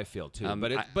kind of how I feel too.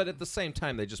 But at the same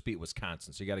time, they just beat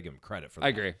Wisconsin, so you got to give them credit for that. I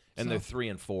agree. And they're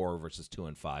 3-4 versus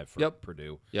 2-5 for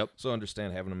Purdue. Yep. So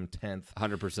understand having them 10th.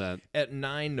 100%. At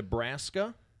 9,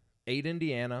 Nebraska. 8,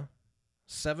 Indiana.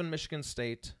 7, Michigan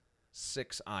State.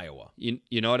 6, Iowa.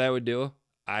 You know what I would do?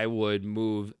 I would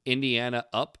move Indiana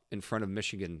up in front of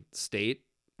Michigan State.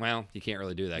 Well, you can't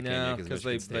really do that, can you?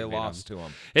 Because they lost to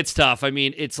them. It's tough. I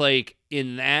mean, it's like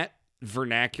in that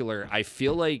vernacular, I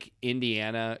feel like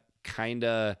Indiana kind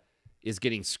of is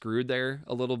getting screwed there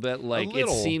a little bit. Like it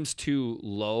seems too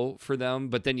low for them,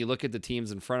 but then you look at the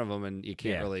teams in front of them and you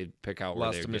can't really pick out where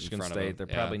lost they're to Michigan in front State. of them.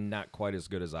 They're probably not quite as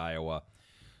good as Iowa.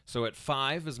 So at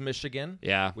 5 is Michigan.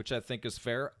 Yeah. Which I think is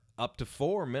fair. Up to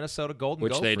 4, Minnesota Golden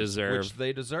Which Gophers.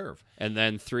 they deserve. And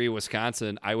then 3,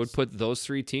 Wisconsin. I would put those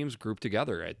 3 teams grouped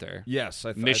together right there. Yes.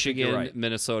 I think Michigan, you're right.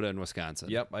 Minnesota, and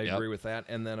Wisconsin. Yep, I agree with that.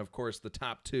 And then, of course, the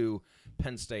top 2,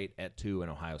 Penn State at 2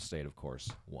 and Ohio State, of course,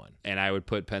 1. And I would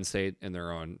put Penn State in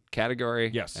their own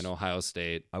category. Yes. And Ohio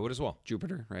State. I would as well.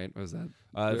 Jupiter, right? What was that?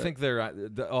 I think they're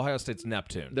Ohio State's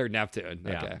Neptune. They're Neptune.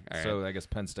 Yeah. Okay. All right. So I guess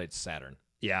Penn State's Saturn.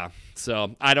 Yeah.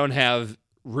 So I don't have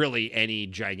really any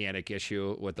gigantic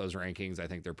issue with those rankings. I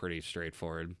think they're pretty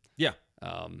straightforward. Yeah.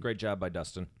 Great job by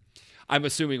Dustin. I'm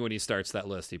assuming when he starts that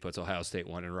list, he puts Ohio State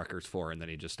 1 and Rutgers 4, and then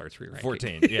he just starts re-ranking.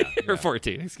 14, yeah. Or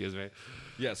 14, excuse me.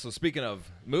 Yeah, so speaking of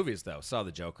movies, though, saw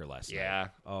The Joker last night. Yeah.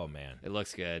 Oh, man. It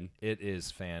looks good. It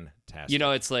is fantastic. You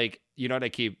know, it's like, you know what I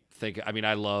keep thinking? I mean,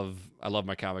 I love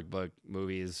my comic book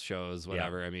movies, shows,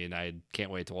 whatever. Yeah. I mean, I can't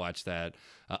wait to watch that.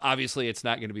 Obviously, it's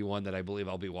not going to be one that I believe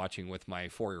I'll be watching with my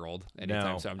 4-year-old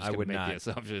anytime, so I'm just going to make the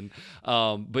assumption.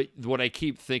 But what I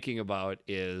keep thinking about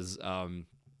is,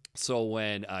 so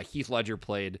when Heath Ledger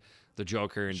played the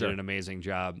Joker and did an amazing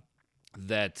job,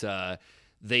 that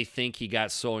they think he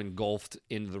got so engulfed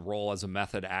in the role as a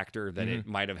method actor that it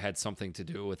might have had something to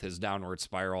do with his downward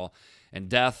spiral and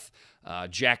death.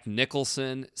 Jack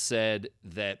Nicholson said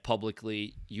that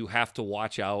publicly, you have to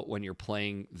watch out when you're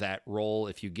playing that role.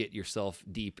 If you get yourself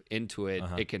deep into it,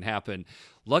 it can happen.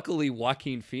 Luckily,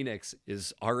 Joaquin Phoenix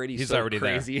is already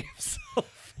crazy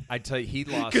himself. I tell you, he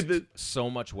lost so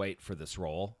much weight for this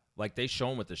role. Like, they show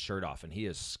him with his shirt off, and he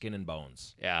is skin and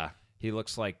bones. Yeah. He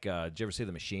looks like, did you ever see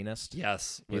The Machinist?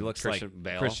 Yes. He looks like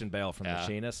Christian Bale from The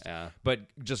Machinist. Yeah. But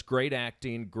just great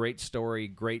acting, great story,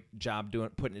 great job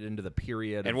putting it into the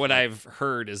period. And what I've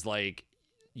heard is, like,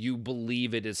 you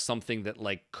believe it is something that,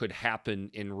 like, could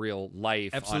happen in real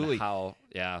life. Absolutely. On how,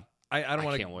 I don't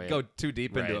want to go too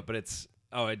deep into it,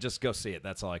 but just go see it.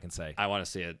 That's all I can say. I want to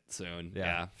see it soon.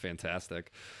 Yeah.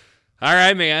 Fantastic. All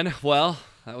right, man. Well,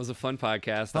 that was a fun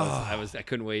podcast. I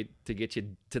couldn't wait to get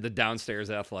you to the downstairs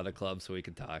athletic club so we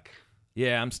could talk.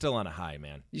 Yeah, I'm still on a high,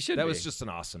 man. You should. That was just an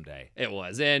awesome day. It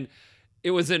was, and it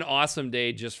was an awesome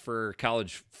day just for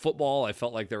college football. I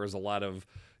felt like there was a lot of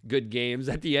good games.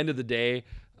 At the end of the day,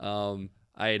 I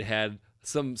had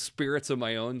some spirits of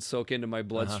my own soak into my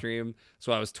bloodstream,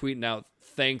 so I was tweeting out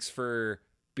thanks for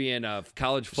being a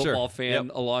college football fan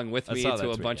along with me to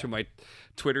a bunch of my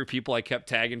Twitter people. I kept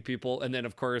tagging people, and then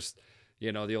of course,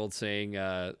 You know, the old saying,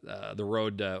 the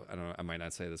road to, I don't know, I might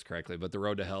not say this correctly, but the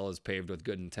road to hell is paved with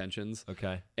good intentions.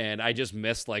 Okay. And I just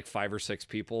missed like 5 or 6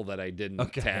 people that I didn't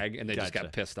tag, and they just Gotcha.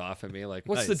 got pissed off at me. Like,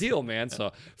 what's Nice. the deal, man?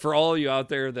 So for all of you out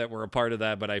there that were a part of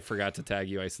that, but I forgot to tag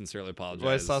you, I sincerely apologize.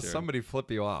 Well, I saw somebody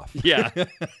flip you off. Yeah,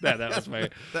 that was my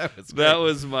That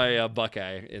was my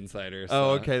Buckeye insider. So, Oh,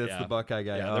 okay, that's yeah. the Buckeye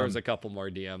guy. Yeah, there was a couple more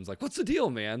DMs like, "What's the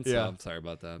deal, man?" So Yeah. I'm sorry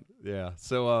about that. Yeah.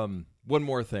 So One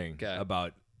more thing Okay.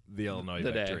 about the Illinois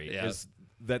The day, victory yeah. is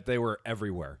that they were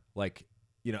everywhere. Like,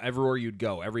 everywhere you'd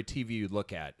go, every TV you'd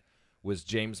look at was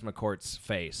James McCourt's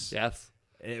face. Yes.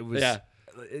 It was. Yeah.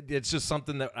 It's just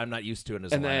something that I'm not used to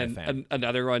as And a Illini then fan.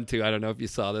 another one too. I don't know if you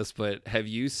saw this, but have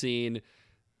you seen?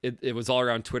 It was all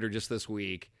around Twitter just this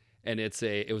week, and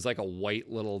it was like a white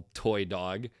little toy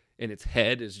dog, and its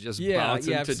head is just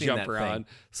bouncing I've to seen jump that around.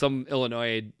 thing. Some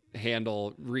Illinois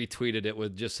handle retweeted it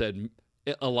with just said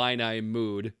Illini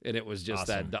mood, and it was just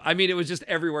Awesome. that. I mean, it was just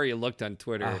everywhere you looked on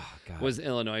Twitter Oh, God. was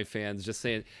Illinois fans just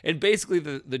saying. And basically,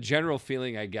 the general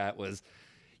feeling I got was,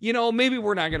 maybe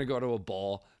we're not going to go to a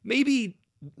bowl. Maybe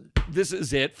this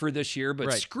is it for this year, but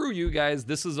Right. screw you guys.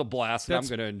 This is a blast, and I'm That's-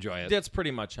 going to enjoy it. That's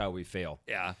pretty much how we feel.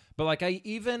 Yeah. But like, I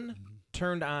even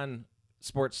turned on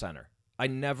Sports Center. I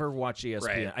never watch ESPN.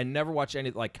 Right. I never watch any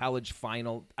like college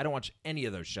final. I don't watch any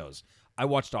of those shows. I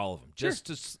watched all of them just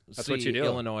to That's see what you do.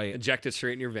 Illinois. Inject it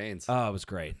straight in your veins. Oh, it was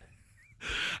great.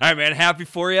 All right, man. Happy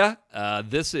for you.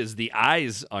 This is the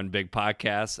Eyes on Big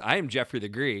Podcast. I am Jeffrey the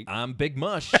Greek. I'm Big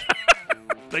Mush.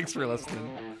 Thanks for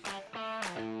listening.